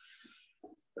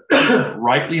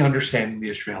 Rightly understanding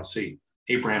the Ishmael seed.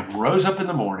 Abraham rose up in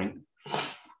the morning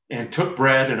and took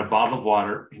bread and a bottle of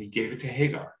water, and he gave it to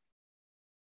Hagar.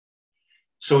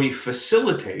 So he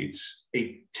facilitates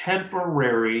a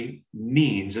temporary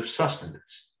means of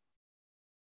sustenance.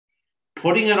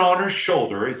 Putting it on her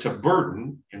shoulder, it's a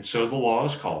burden, and so the law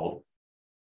is called.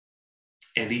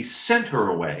 And he sent her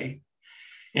away,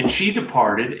 and she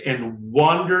departed and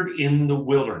wandered in the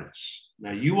wilderness.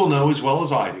 Now you will know as well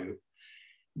as I do,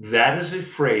 that is a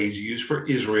phrase used for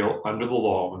Israel under the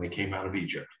law when they came out of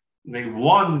Egypt. They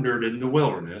wandered in the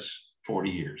wilderness 40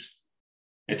 years.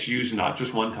 It's used not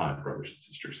just one time, brothers and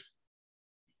sisters.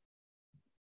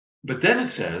 But then it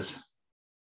says,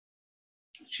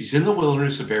 she's in the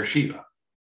wilderness of Beersheba.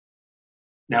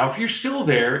 Now, if you're still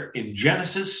there in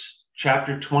Genesis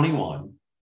chapter 21,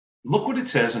 look what it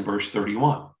says in verse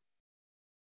 31.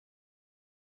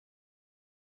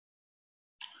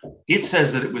 It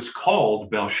says that it was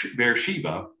called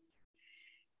Beersheba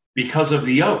because of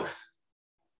the oath.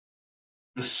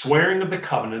 the swearing of the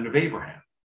covenant of Abraham.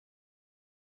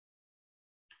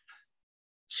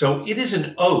 So it is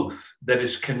an oath that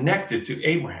is connected to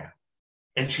Abraham.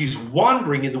 And she's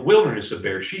wandering in the wilderness of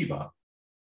Beersheba.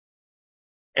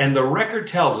 And the record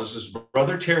tells us, as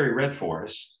Brother Terry read for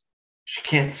us, she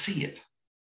can't see it.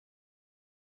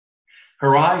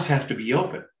 Her eyes have to be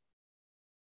open.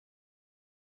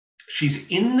 She's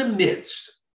in the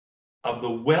midst of the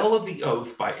well of the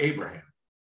oath by Abraham.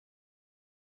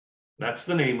 That's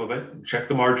the name of it. Check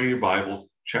the margin of your Bible,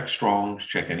 check Strong's,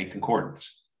 check any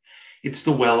concordance. It's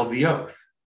the well of the oath.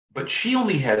 But she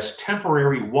only has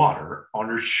temporary water on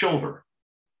her shoulder.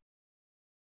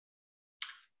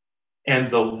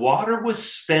 And the water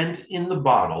was spent in the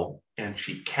bottle, and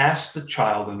she cast the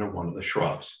child under one of the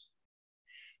shrubs.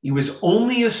 He was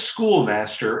only a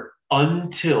schoolmaster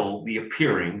until the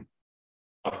appearing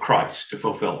of Christ to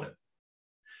fulfill it.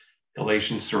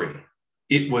 Galatians 3.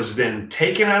 It was then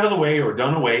taken out of the way or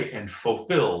done away and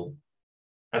fulfilled.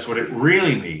 That's what it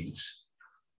really means,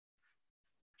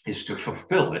 is to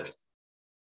fulfill it.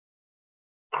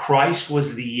 Christ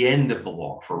was the end of the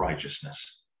law for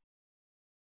righteousness.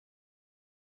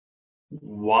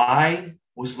 Why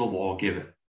was the law given?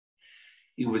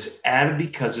 It was added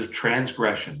because of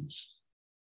transgressions.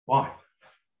 Why?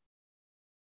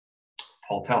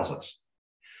 Paul tells us.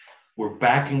 We're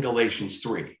back in Galatians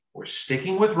 3. We're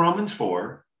sticking with Romans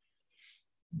 4,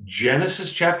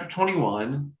 Genesis chapter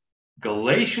 21,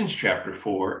 Galatians chapter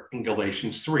 4, and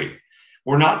Galatians 3.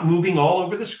 We're not moving all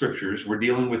over the scriptures. We're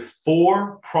dealing with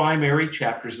 4 primary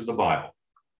chapters of the Bible.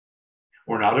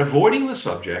 We're not avoiding the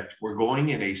subject. We're going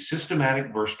in a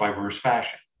systematic verse-by-verse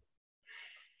fashion.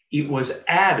 It was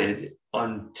added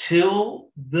until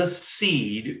the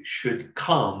seed should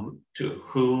come to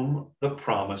whom the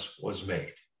promise was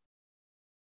made.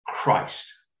 Christ.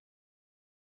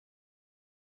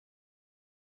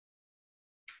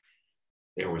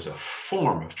 There was a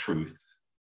form of truth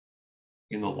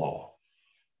in the law.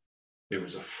 There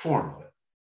was a form of it.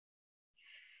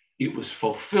 It was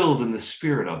fulfilled in the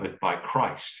spirit of it by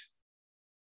Christ.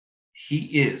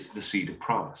 He is the seed of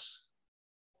promise.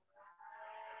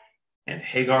 And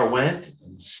Hagar went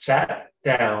and sat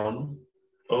down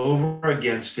over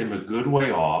against him a good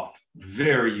way off.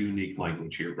 Very unique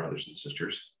language here, brothers and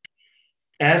sisters.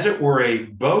 As it were a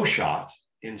bow shot,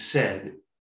 and said,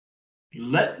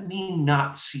 "Let me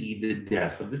not see the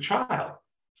death of the child."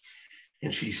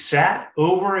 And she sat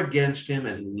over against him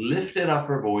and lifted up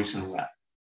her voice and wept.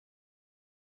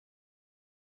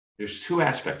 There's 2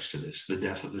 aspects to this, the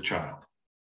death of the child.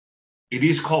 It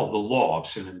is called the law of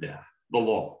sin and death, the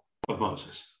law of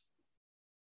Moses.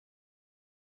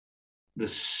 The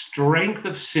strength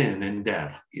of sin and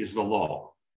death is the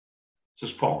law,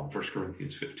 says Paul in 1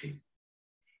 Corinthians 15.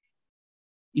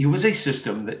 It was a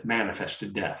system that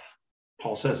manifested death.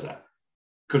 Paul says that.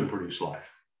 Couldn't produce life.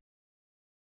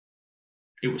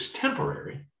 It was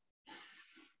temporary.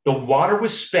 The water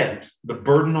was spent, the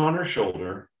burden on her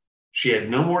shoulder. She had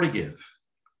no more to give.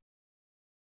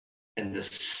 And the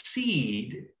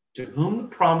seed to whom the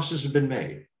promises have been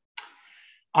made,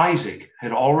 Isaac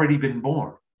had already been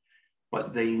born,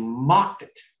 but they mocked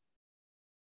it.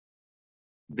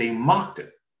 They mocked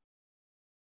it.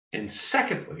 And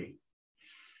secondly,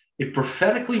 it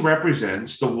prophetically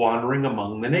represents the wandering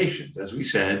among the nations. As we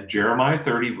said, Jeremiah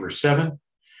 30, verse 7,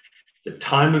 the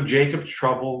time of Jacob's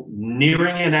trouble,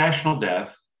 nearing a national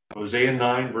death. Hosea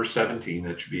 9, verse 17,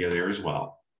 that should be there as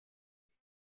well.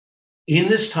 In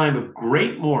this time of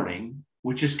great mourning,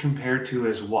 which is compared to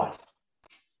as what?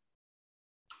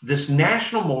 This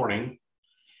national mourning,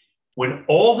 when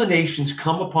all the nations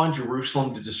come upon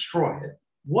Jerusalem to destroy it,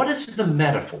 what is the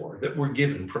metaphor that we're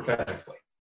given prophetically?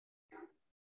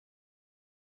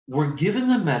 We're given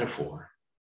the metaphor,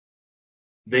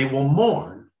 they will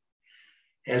mourn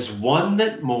as one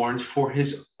that mourns for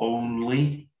his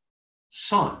only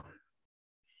son,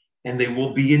 and they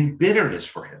will be in bitterness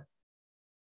for him.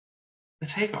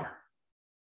 That's Hagar.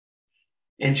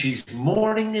 And she's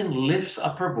mourning and lifts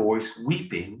up her voice,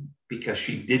 weeping, because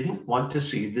she didn't want to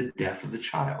see the death of the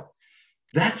child.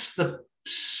 That's the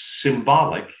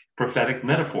symbolic prophetic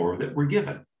metaphor that we're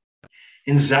given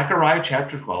in Zechariah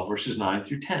chapter 12, verses 9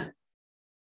 through 10.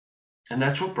 And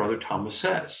that's what Brother Thomas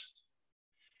says.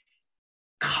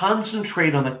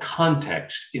 Concentrate on the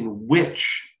context in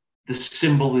which the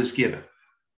symbol is given.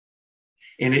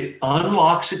 And it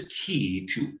unlocks a key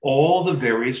to all the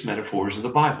various metaphors of the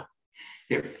Bible.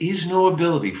 There is no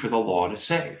ability for the law to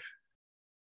save.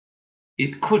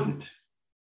 It couldn't.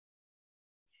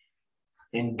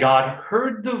 And God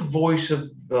heard the voice of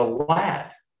the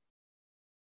lad.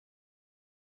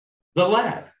 The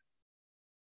lad.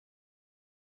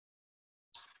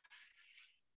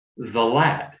 the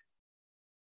lad.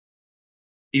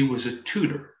 It was a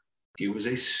tutor. It was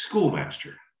a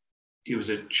schoolmaster. It was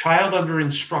a child under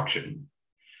instruction.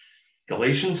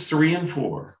 Galatians 3 and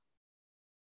 4,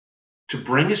 to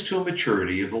bring us to a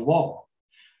maturity of the law.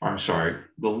 The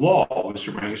law was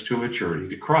to bring us to a maturity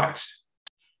to Christ.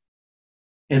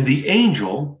 And the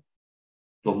angel,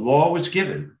 the law was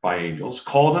given by angels,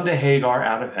 called unto Hagar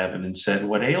out of heaven and said,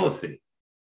 What aileth thee?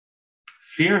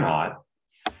 Fear not,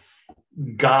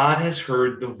 God has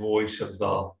heard the voice of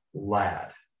the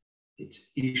lad. It's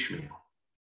Ishmael.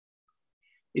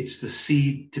 It's the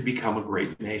seed to become a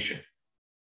great nation.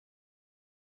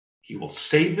 He will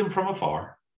save them from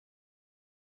afar.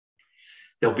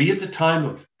 They'll be at the time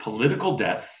of political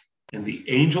death, and the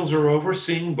angels are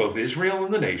overseeing both Israel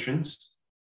and the nations.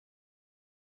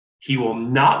 He will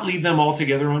not leave them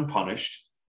altogether unpunished,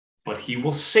 but he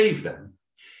will save them.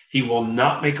 He will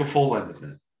not make a full end of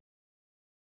them.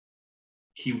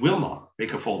 He will not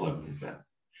make a full end of them.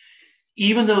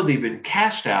 Even though they've been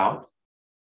cast out,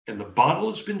 and the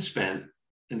bottle has been spent,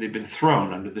 and they've been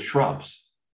thrown under the shrubs.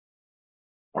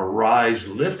 Arise,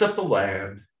 lift up the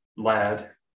lad,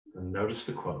 and notice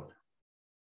the quote.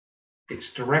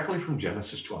 It's directly from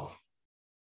Genesis 12.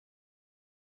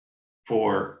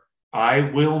 For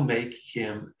I will make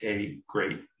him a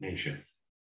great nation.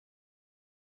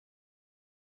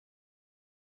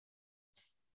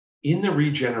 In the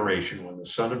regeneration, when the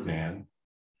Son of Man,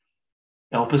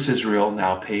 Elpis Israel,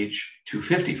 now page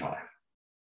 255,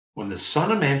 when the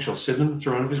Son of Man shall sit on the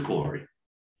throne of his glory,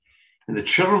 and the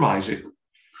children of Isaac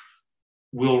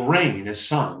will reign as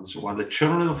sons, while the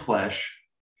children of the flesh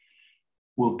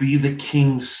will be the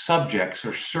king's subjects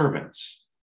or servants.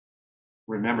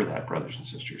 Remember that, brothers and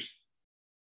sisters.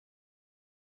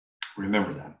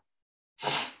 Remember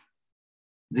that.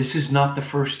 This is not the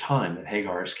first time that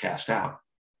Hagar is cast out.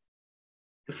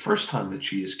 The first time that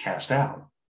she is cast out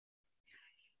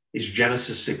is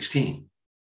Genesis 16,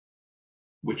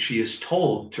 which she is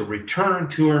told to return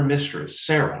to her mistress,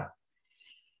 Sarah,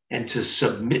 and to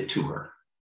submit to her,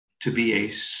 to be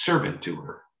a servant to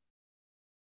her,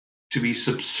 to be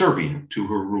subservient to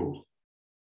her rule.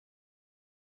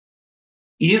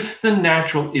 If the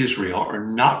natural Israel are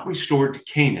not restored to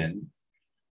Canaan,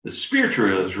 the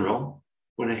spiritual Israel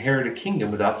would inherit a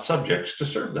kingdom without subjects to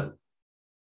serve them.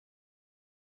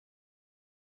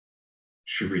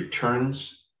 She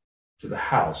returns to the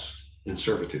house in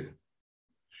servitude.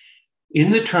 In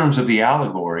the terms of the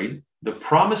allegory, the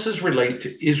promises relate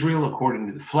to Israel according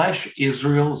to the flesh.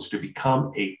 Israel is to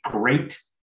become great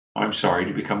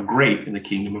in the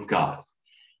kingdom of God.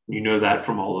 You know that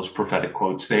from all those prophetic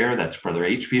quotes there. That's Brother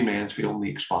H.B. Mansfield and the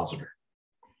expositor.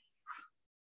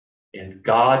 And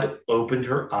God opened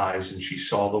her eyes and she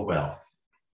saw the well.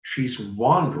 She's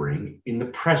wandering in the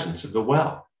presence of the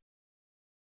well.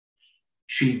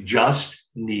 She just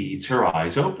needs her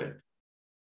eyes open.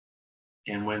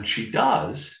 And when she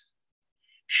does,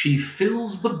 she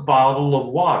fills the bottle of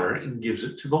water and gives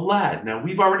it to the lad. Now,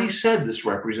 we've already said this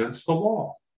represents the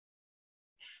law.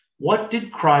 What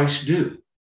did Christ do?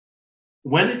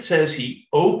 When it says he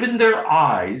opened their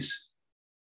eyes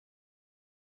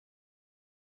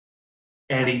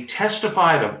and he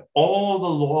testified of all the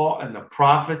law and the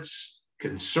prophets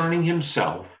concerning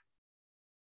himself,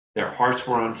 their hearts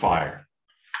were on fire.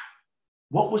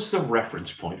 What was the reference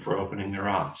point for opening their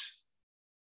eyes?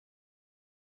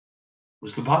 It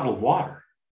was the bottle of water.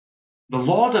 The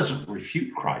law doesn't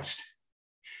refute Christ.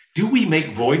 Do we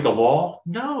make void the law?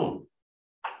 No.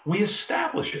 We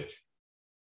establish it.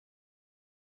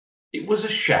 It was a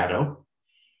shadow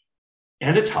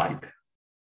and a type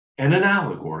and an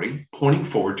allegory pointing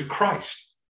forward to Christ.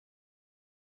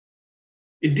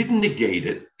 It didn't negate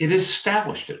it. It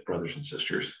established it, brothers and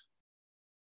sisters.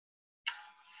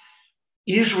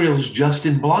 Israel's just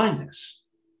in blindness.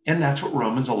 And that's what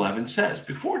Romans 11 says.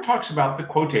 Before it talks about the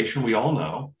quotation we all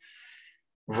know,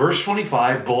 verse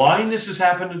 25, blindness has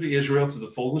happened unto Israel to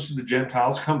the fullness of the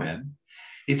Gentiles come in.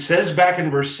 It says back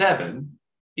in verse 7,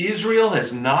 Israel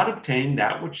has not obtained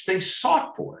that which they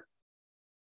sought for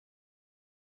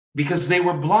because they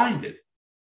were blinded.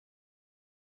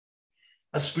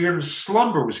 A spirit of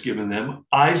slumber was given them,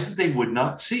 eyes that they would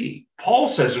not see. Paul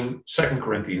says in 2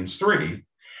 Corinthians 3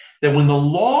 that when the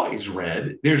law is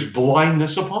read, there's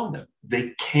blindness upon them.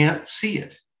 They can't see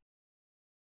it.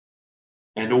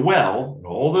 And a well, and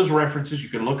all those references you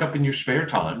can look up in your spare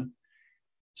time,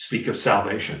 speak of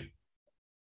salvation.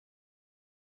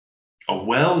 A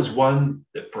well is one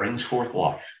that brings forth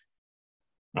life.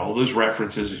 And all those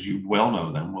references, as you well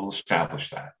know them, will establish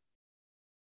that.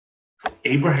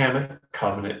 Abrahamic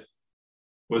covenant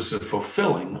was the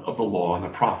fulfilling of the law and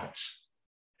the prophets.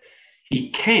 He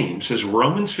came, says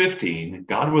Romans 15,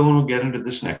 God willing, we'll get into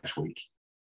this next week,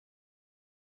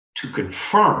 to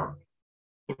confirm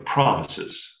the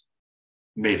promises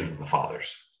made unto the fathers.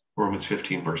 Romans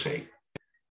 15, verse 8.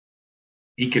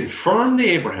 He confirmed the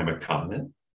Abrahamic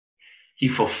covenant. He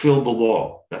fulfilled the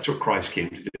law. That's what Christ came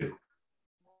to do.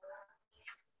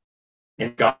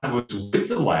 And God was with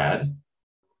the lad,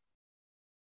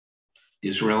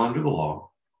 Israel under the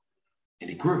law, and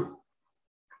he grew.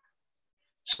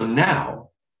 So now,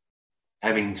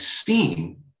 having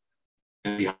seen,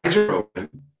 and the eyes are open,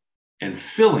 and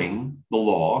filling the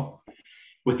law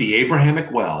with the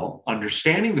Abrahamic well,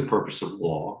 understanding the purpose of the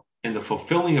law and the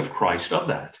fulfilling of Christ of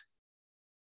that,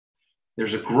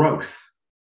 there's a growth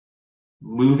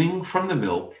moving from the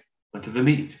milk unto the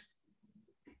meat.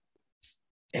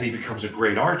 And he becomes a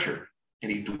great archer,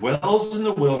 and he dwells in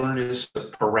the wilderness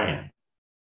of Paran.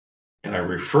 And I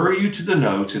refer you to the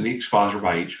notes in the Expositor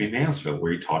by H.B. Mansfield,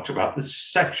 where he talks about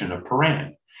this section of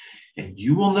Paran. And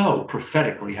you will know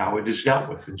prophetically how it is dealt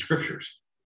with in scriptures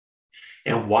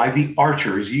and why the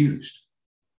archer is used.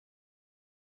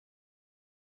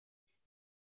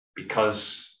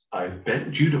 Because I've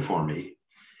bent Judah for me,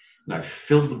 and I've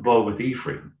filled the bow with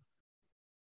Ephraim.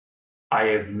 I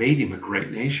have made him a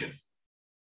great nation.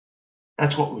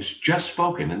 That's what was just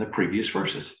spoken in the previous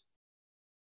verses.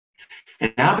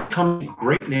 And now becoming a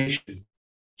great nation,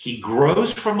 he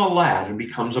grows from a lad and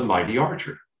becomes a mighty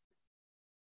archer.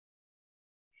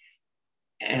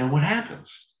 And what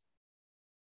happens?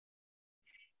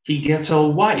 He gets a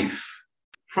wife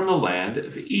from the land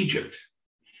of Egypt.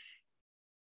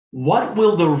 What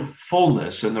will the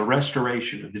fullness and the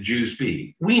restoration of the Jews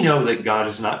be? We know that God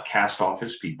has not cast off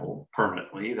his people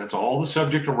permanently. That's all the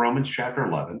subject of Romans chapter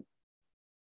 11.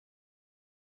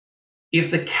 If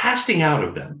the casting out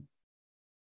of them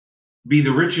be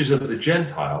the riches of the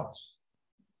Gentiles,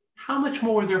 how much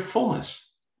more their fullness?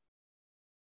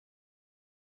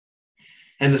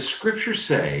 And the scriptures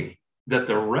say that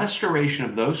the restoration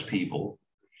of those people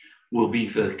will be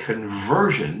the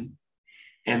conversion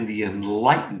and the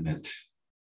enlightenment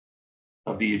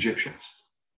of the Egyptians,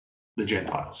 the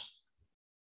Gentiles.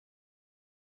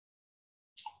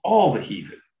 All the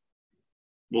heathen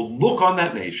will look on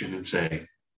that nation and say,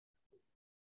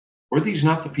 were these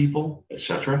not the people,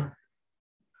 etc.?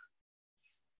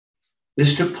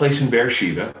 This took place in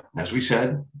Beersheba. As we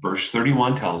said, verse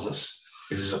 31 tells us,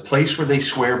 it is a place where they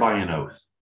swear by an oath.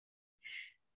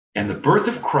 And the birth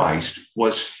of Christ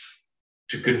was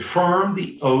to confirm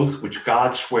the oath which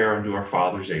God sware unto our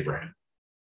fathers Abraham.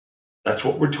 That's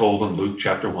what we're told in Luke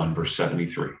chapter 1, verse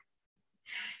 73.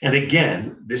 And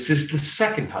again, this is the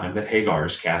second time that Hagar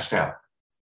is cast out.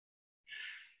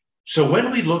 So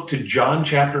when we look to John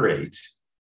chapter 8,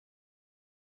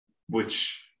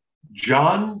 which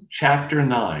John chapter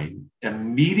 9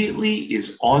 immediately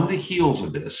is on the heels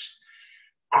of this,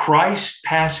 Christ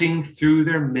passing through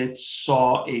their midst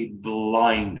saw a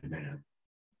blind man.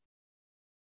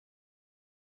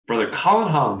 Brother Colin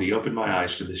Hollanby opened my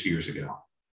eyes to this years ago.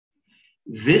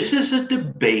 This is a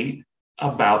debate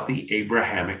about the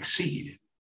Abrahamic seed.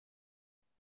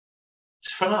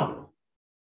 It's phenomenal.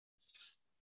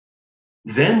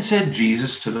 Then said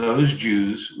Jesus to those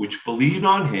Jews which believed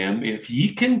on him, if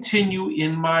ye continue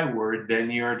in my word, then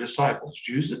ye are disciples.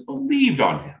 Jews that believed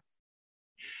on him.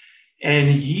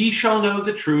 And ye shall know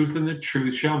the truth, and the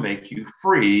truth shall make you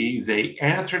free. They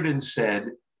answered and said,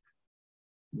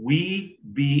 we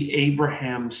be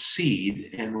Abraham's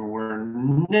seed, and were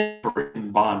never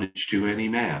in bondage to any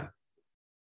man.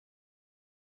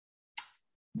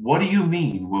 What do you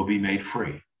mean we'll be made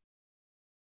free?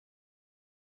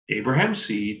 Abraham's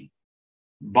seed,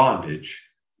 bondage,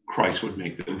 Christ would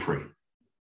make them free.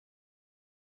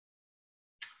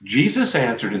 Jesus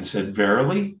answered and said,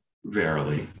 verily,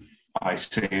 verily, I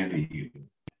say unto you,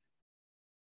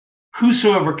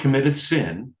 whosoever committeth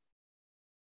sin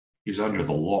is under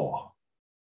the law,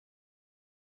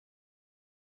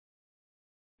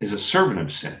 is a servant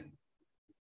of sin.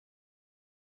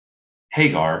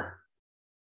 Hagar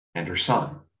and her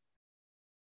son.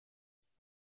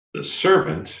 The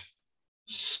servant,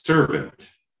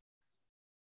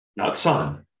 not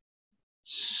son,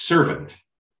 servant,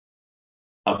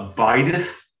 abideth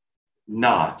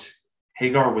not.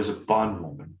 Hagar was a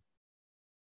bondwoman.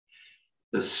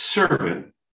 The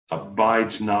servant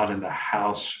abides not in the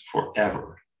house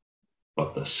forever,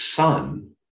 but the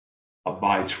son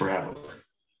abides forever.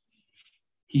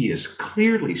 He is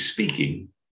clearly speaking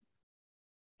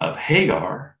of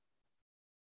Hagar,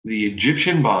 the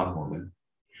Egyptian bondwoman,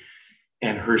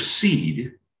 and her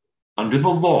seed under the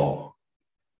law,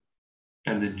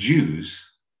 and the Jews,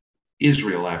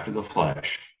 Israel after the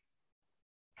flesh.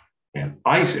 and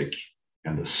Isaac,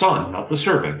 and the son, not the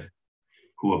servant,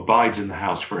 who abides in the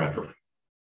house forever,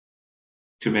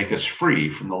 to make us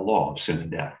free from the law of sin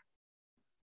and death.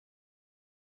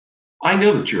 I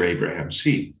know that you're Abraham's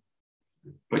seed,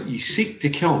 but ye seek to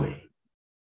kill me.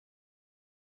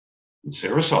 And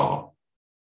Sarah saw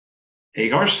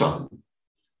Hagar's son,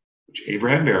 which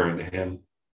Abraham bare unto him,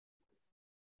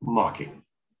 mocking.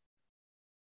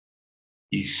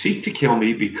 Ye seek to kill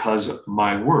me because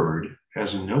my word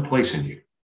has no place in you.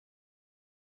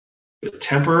 The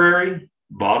temporary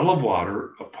bottle of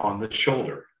water upon the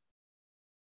shoulder.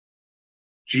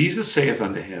 Jesus saith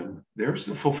unto him, there's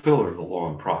the fulfiller of the law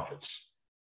and prophets.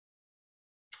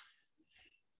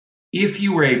 If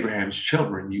you were Abraham's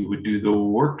children, you would do the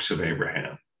works of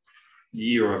Abraham.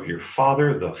 Ye are of your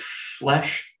father, the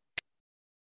flesh,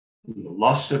 and the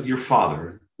lust of your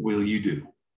father will you do.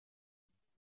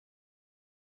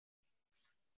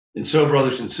 And so,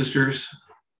 brothers and sisters,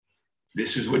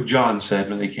 this is what John said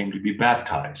when they came to be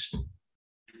baptized.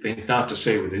 Think not to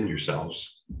say within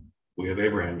yourselves, we have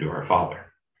Abraham to our father.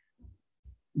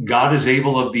 God is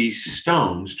able of these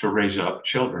stones to raise up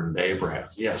children to Abraham.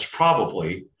 Yes,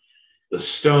 probably the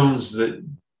stones that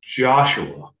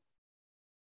Joshua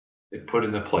had put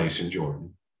in the place in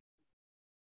Jordan.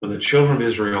 When the children of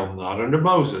Israel, not under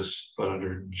Moses, but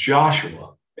under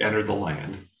Joshua, entered the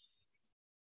land,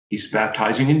 he's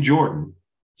baptizing in Jordan,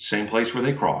 same place where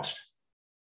they crossed.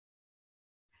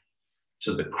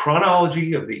 So the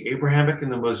chronology of the Abrahamic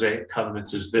and the Mosaic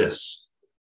covenants is this.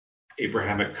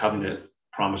 Abrahamic covenant,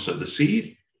 promise of the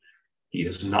seed. He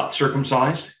is not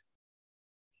circumcised.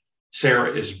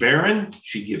 Sarah is barren.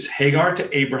 She gives Hagar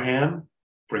to Abraham,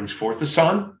 brings forth a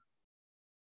son.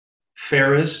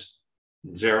 Pharez,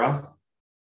 Zerah,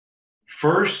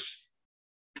 first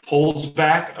pulls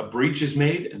back, a breach is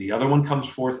made, and the other one comes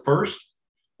forth first.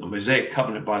 The Mosaic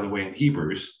covenant, by the way, in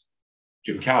Hebrews,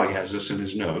 Jim Cowie has this in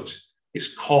his notes,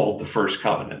 is called the first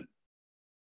covenant.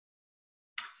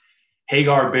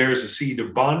 Hagar bears the seed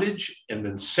of bondage, and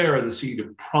then Sarah, the seed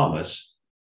of promise,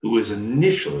 who is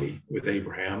initially with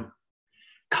Abraham,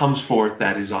 comes forth,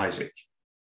 that is Isaac.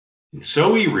 And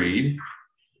so we read,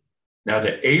 now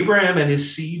to Abraham and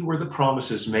his seed were the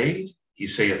promises made. He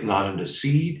saith not unto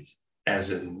seed, as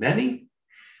in many,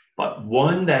 but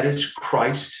one that is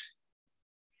Christ.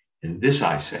 And this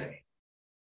I say,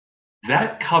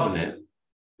 that covenant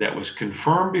that was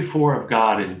confirmed before of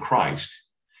God in Christ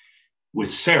with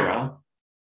Sarah,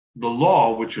 the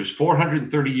law, which was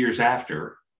 430 years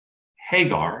after,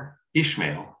 Hagar,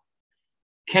 Ishmael,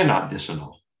 cannot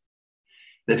disannul,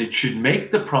 that it should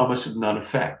make the promise of none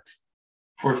effect.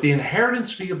 For if the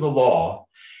inheritance be of the law,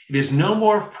 it is no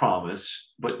more of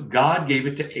promise, but God gave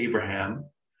it to Abraham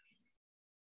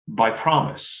by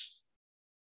promise.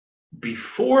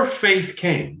 Before faith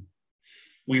came,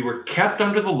 we were kept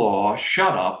under the law,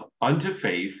 shut up unto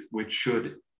faith, which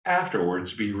should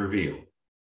afterwards be revealed.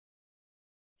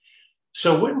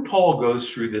 So when Paul goes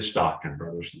through this doctrine,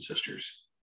 brothers and sisters,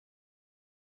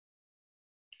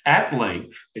 at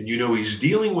length, and you know he's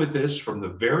dealing with this from the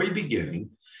very beginning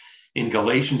in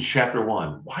Galatians chapter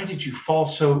 1. Why did you fall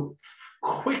so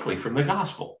quickly from the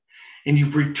gospel? And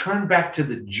you've returned back to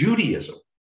the Judaism.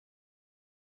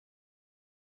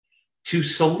 To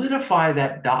solidify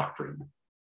that doctrine,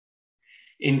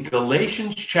 in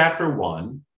Galatians chapter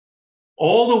 1,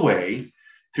 all the way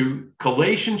through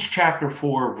Galatians chapter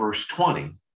 4, verse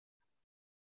 20,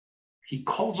 he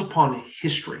calls upon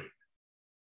history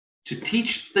to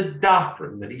teach the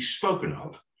doctrine that he's spoken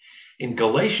of in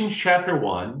Galatians chapter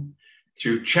 1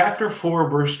 through chapter 4,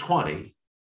 verse 20.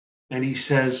 And he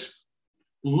says,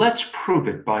 let's prove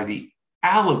it by the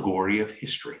allegory of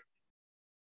history.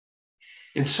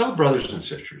 And so, brothers and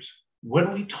sisters,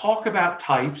 when we talk about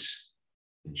types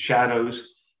and shadows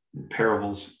and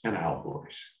parables and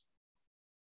allegories,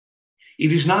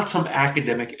 it is not some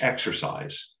academic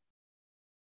exercise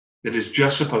that is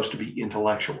just supposed to be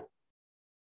intellectual.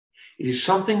 It is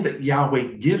something that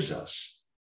Yahweh gives us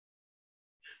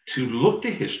to look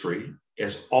to history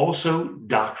as also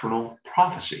doctrinal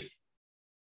prophecy.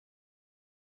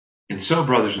 And so,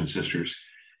 brothers and sisters,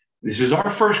 this is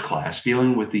our first class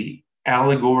dealing with the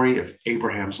allegory of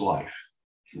Abraham's life.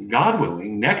 And God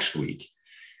willing, next week,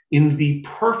 in the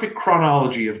perfect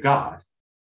chronology of God,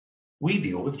 we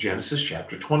deal with Genesis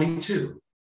chapter 22,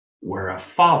 where a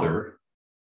father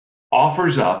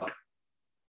offers up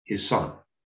his son.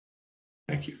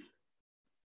 Thank you.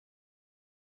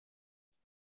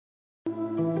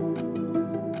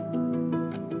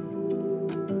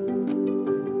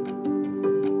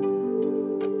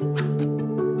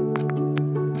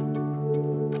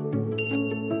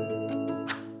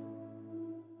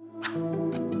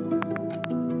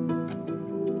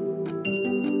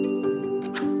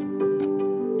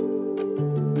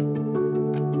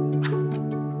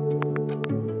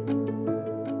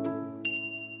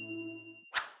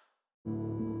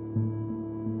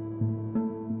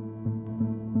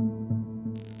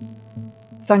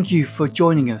 Thank you for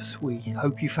joining us. We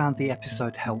hope you found the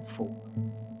episode helpful.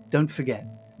 Don't forget,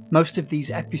 most of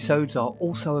these episodes are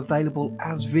also available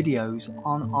as videos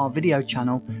on our video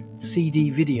channel,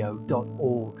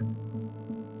 cdvideo.org.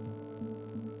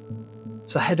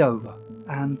 So head over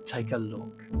and take a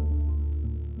look.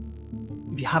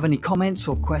 If you have any comments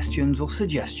or questions or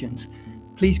suggestions,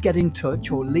 please get in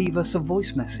touch or leave us a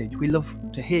voice message. We love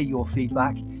to hear your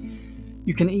feedback.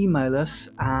 You can email us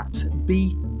at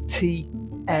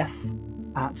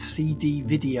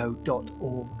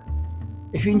btf@cdvideo.org.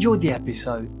 If you enjoyed the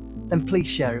episode, then please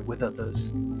share it with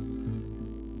others.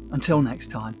 Until next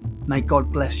time, may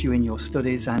God bless you in your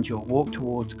studies and your walk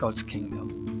towards God's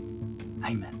kingdom.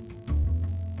 Amen.